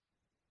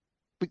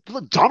 But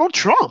look, Donald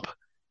Trump,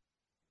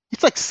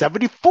 he's like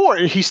 74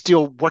 and he's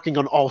still working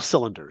on all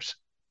cylinders.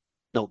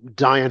 Now,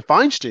 Dianne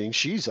Feinstein,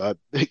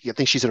 I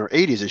think she's in her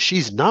 80s and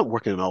she's not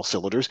working on all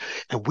cylinders.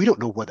 And we don't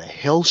know where the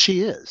hell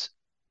she is.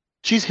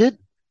 She's hidden.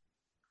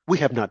 We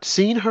have not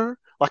seen her.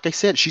 Like I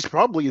said, she's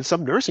probably in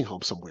some nursing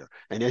home somewhere.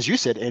 And as you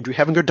said, Andrew,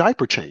 having her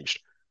diaper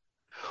changed.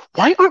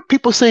 Why aren't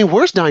people saying,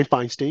 where's Dianne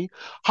Feinstein?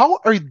 How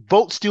are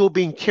votes still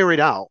being carried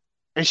out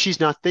and she's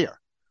not there?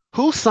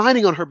 Who's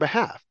signing on her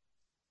behalf?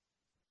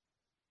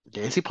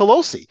 Nancy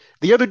Pelosi.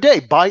 The other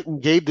day,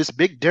 Biden gave this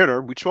big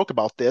dinner. We spoke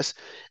about this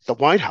at the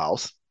White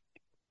House,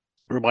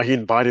 whereby he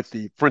invited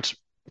the French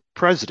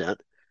president.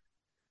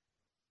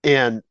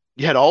 And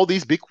you had all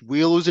these big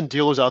wheelers and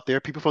dealers out there,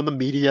 people from the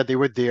media, they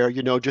were there,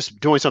 just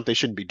doing something they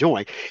shouldn't be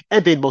doing.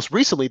 And then most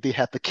recently, they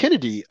had the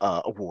Kennedy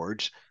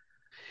Awards.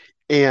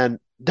 And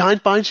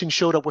Dianne Feinstein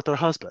showed up with her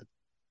husband,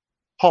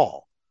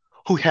 Paul,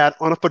 who had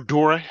on a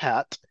fedora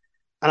hat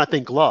and I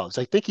think gloves.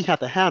 I think he had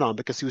the hat on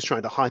because he was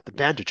trying to hide the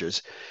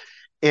bandages.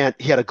 And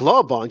he had a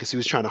glove on because he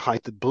was trying to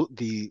hide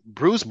the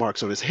bruise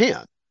marks on his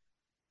hand.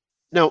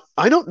 Now,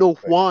 I don't know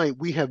why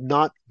we have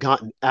not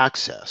gotten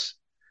access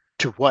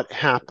to what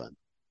happened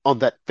on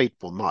that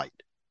fateful night.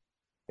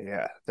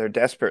 Yeah, they're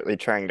desperately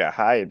trying to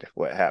hide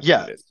what happened,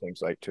 Yeah. it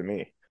seems like to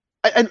me.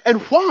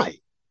 And why?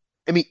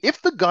 I mean,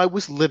 if the guy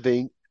was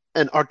living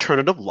an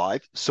alternative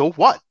life, so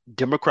what?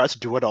 Democrats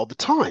do it all the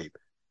time.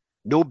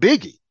 No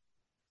biggie.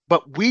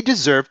 But we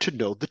deserve to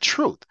know the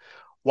truth.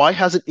 Why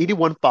hasn't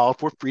anyone filed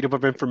for Freedom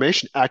of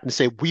Information Act and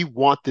say, we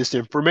want this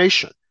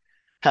information?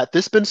 Had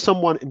this been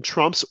someone in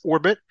Trump's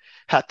orbit,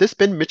 had this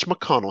been Mitch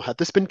McConnell, had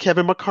this been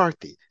Kevin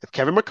McCarthy, if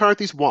Kevin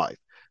McCarthy's wife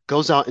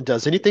goes out and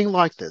does anything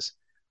like this,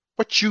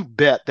 what you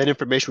bet that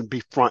information would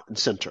be front and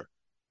center.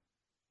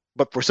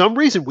 But for some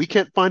reason, we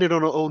can't find it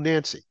on old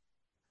Nancy.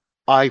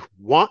 I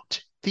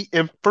want the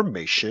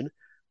information.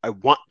 I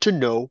want to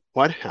know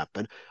what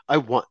happened. I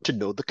want to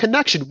know the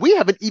connection. We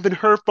haven't even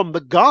heard from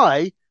the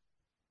guy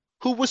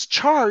who was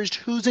charged,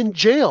 who's in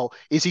jail.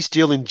 Is he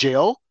still in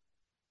jail?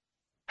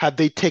 Have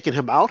they taken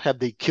him out? Have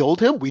they killed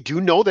him? We do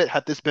know that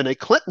had this been a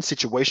Clinton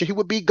situation, he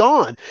would be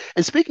gone.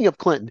 And speaking of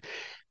Clinton,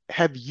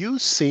 have you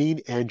seen,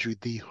 Andrew,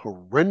 the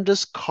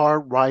horrendous car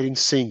riding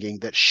singing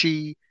that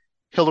she,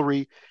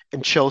 Hillary,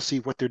 and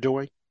Chelsea, what they're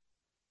doing?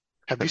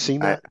 Have you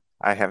seen that?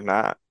 I have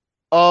not.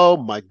 Oh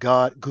my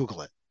God,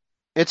 Google it.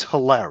 It's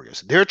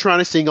hilarious. They're trying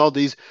to sing all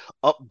these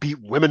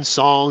upbeat women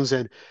songs,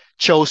 and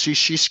Chelsea,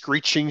 she's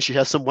screeching. She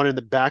has someone in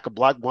the back, a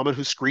black woman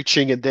who's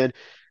screeching, and then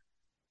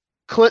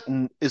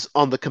Clinton is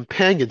on the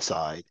companion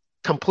side,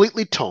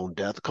 completely tone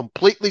deaf,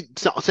 completely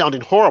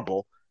sounding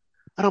horrible.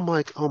 And I'm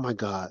like, oh my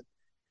God,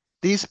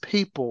 these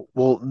people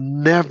will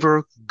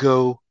never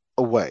go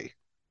away.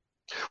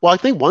 Well, I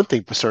think one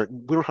thing for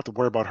certain, we don't have to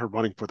worry about her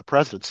running for the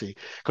presidency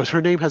because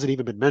her name hasn't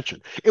even been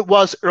mentioned. It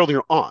was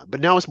earlier on,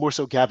 but now it's more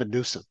so Gavin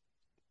Newsom.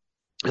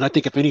 And I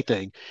think, if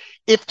anything,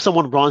 if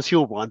someone runs,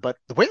 he'll run. But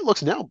the way it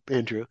looks now,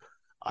 Andrew,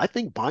 I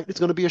think Biden is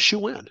going to be a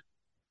shoe-in.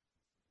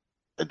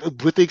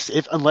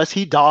 Unless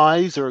he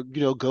dies or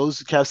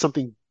has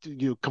something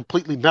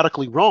completely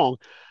medically wrong,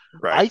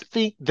 Right. I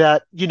think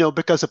that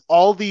because of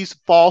all these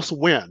false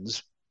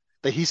wins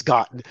that he's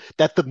gotten,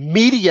 that the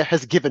media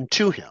has given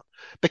to him,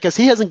 because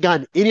he hasn't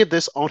gotten any of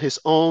this on his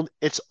own.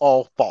 It's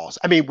all false.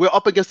 I mean, we're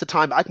up against the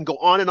time. I can go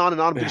on and on and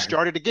on. I'm going to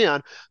start it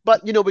again,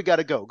 but we got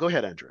to go. Go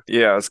ahead, Andrew.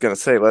 Yeah, I was going to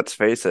say, let's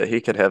face it,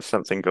 he could have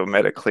something go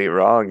medically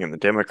wrong and the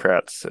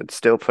Democrats would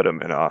still put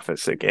him in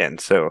office again.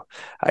 So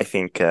I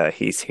think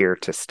he's here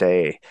to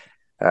stay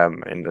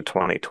in the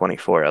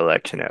 2024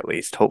 election, at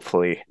least.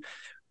 Hopefully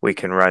we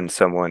can run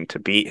someone to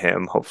beat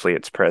him. Hopefully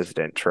it's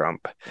President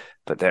Trump,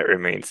 but that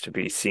remains to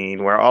be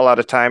seen. We're all out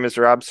of time, as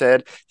Rob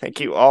said. Thank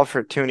you all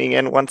for tuning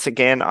in once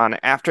again on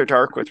After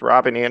Dark with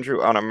Rob and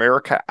Andrew on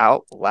America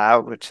Out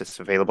Loud, which is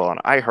available on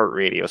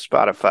iHeartRadio,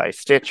 Spotify,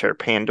 Stitcher,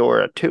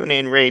 Pandora,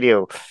 TuneIn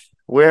Radio,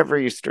 wherever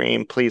you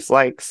stream. Please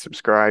like,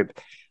 subscribe,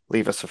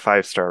 leave us a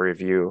 5-star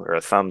review or a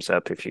thumbs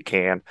up if you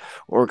can,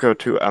 or go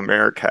to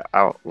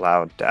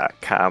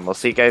AmericaOutloud.com. We'll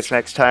see you guys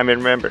next time, and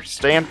remember,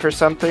 stand for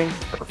something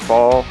or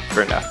fall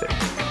for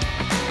nothing.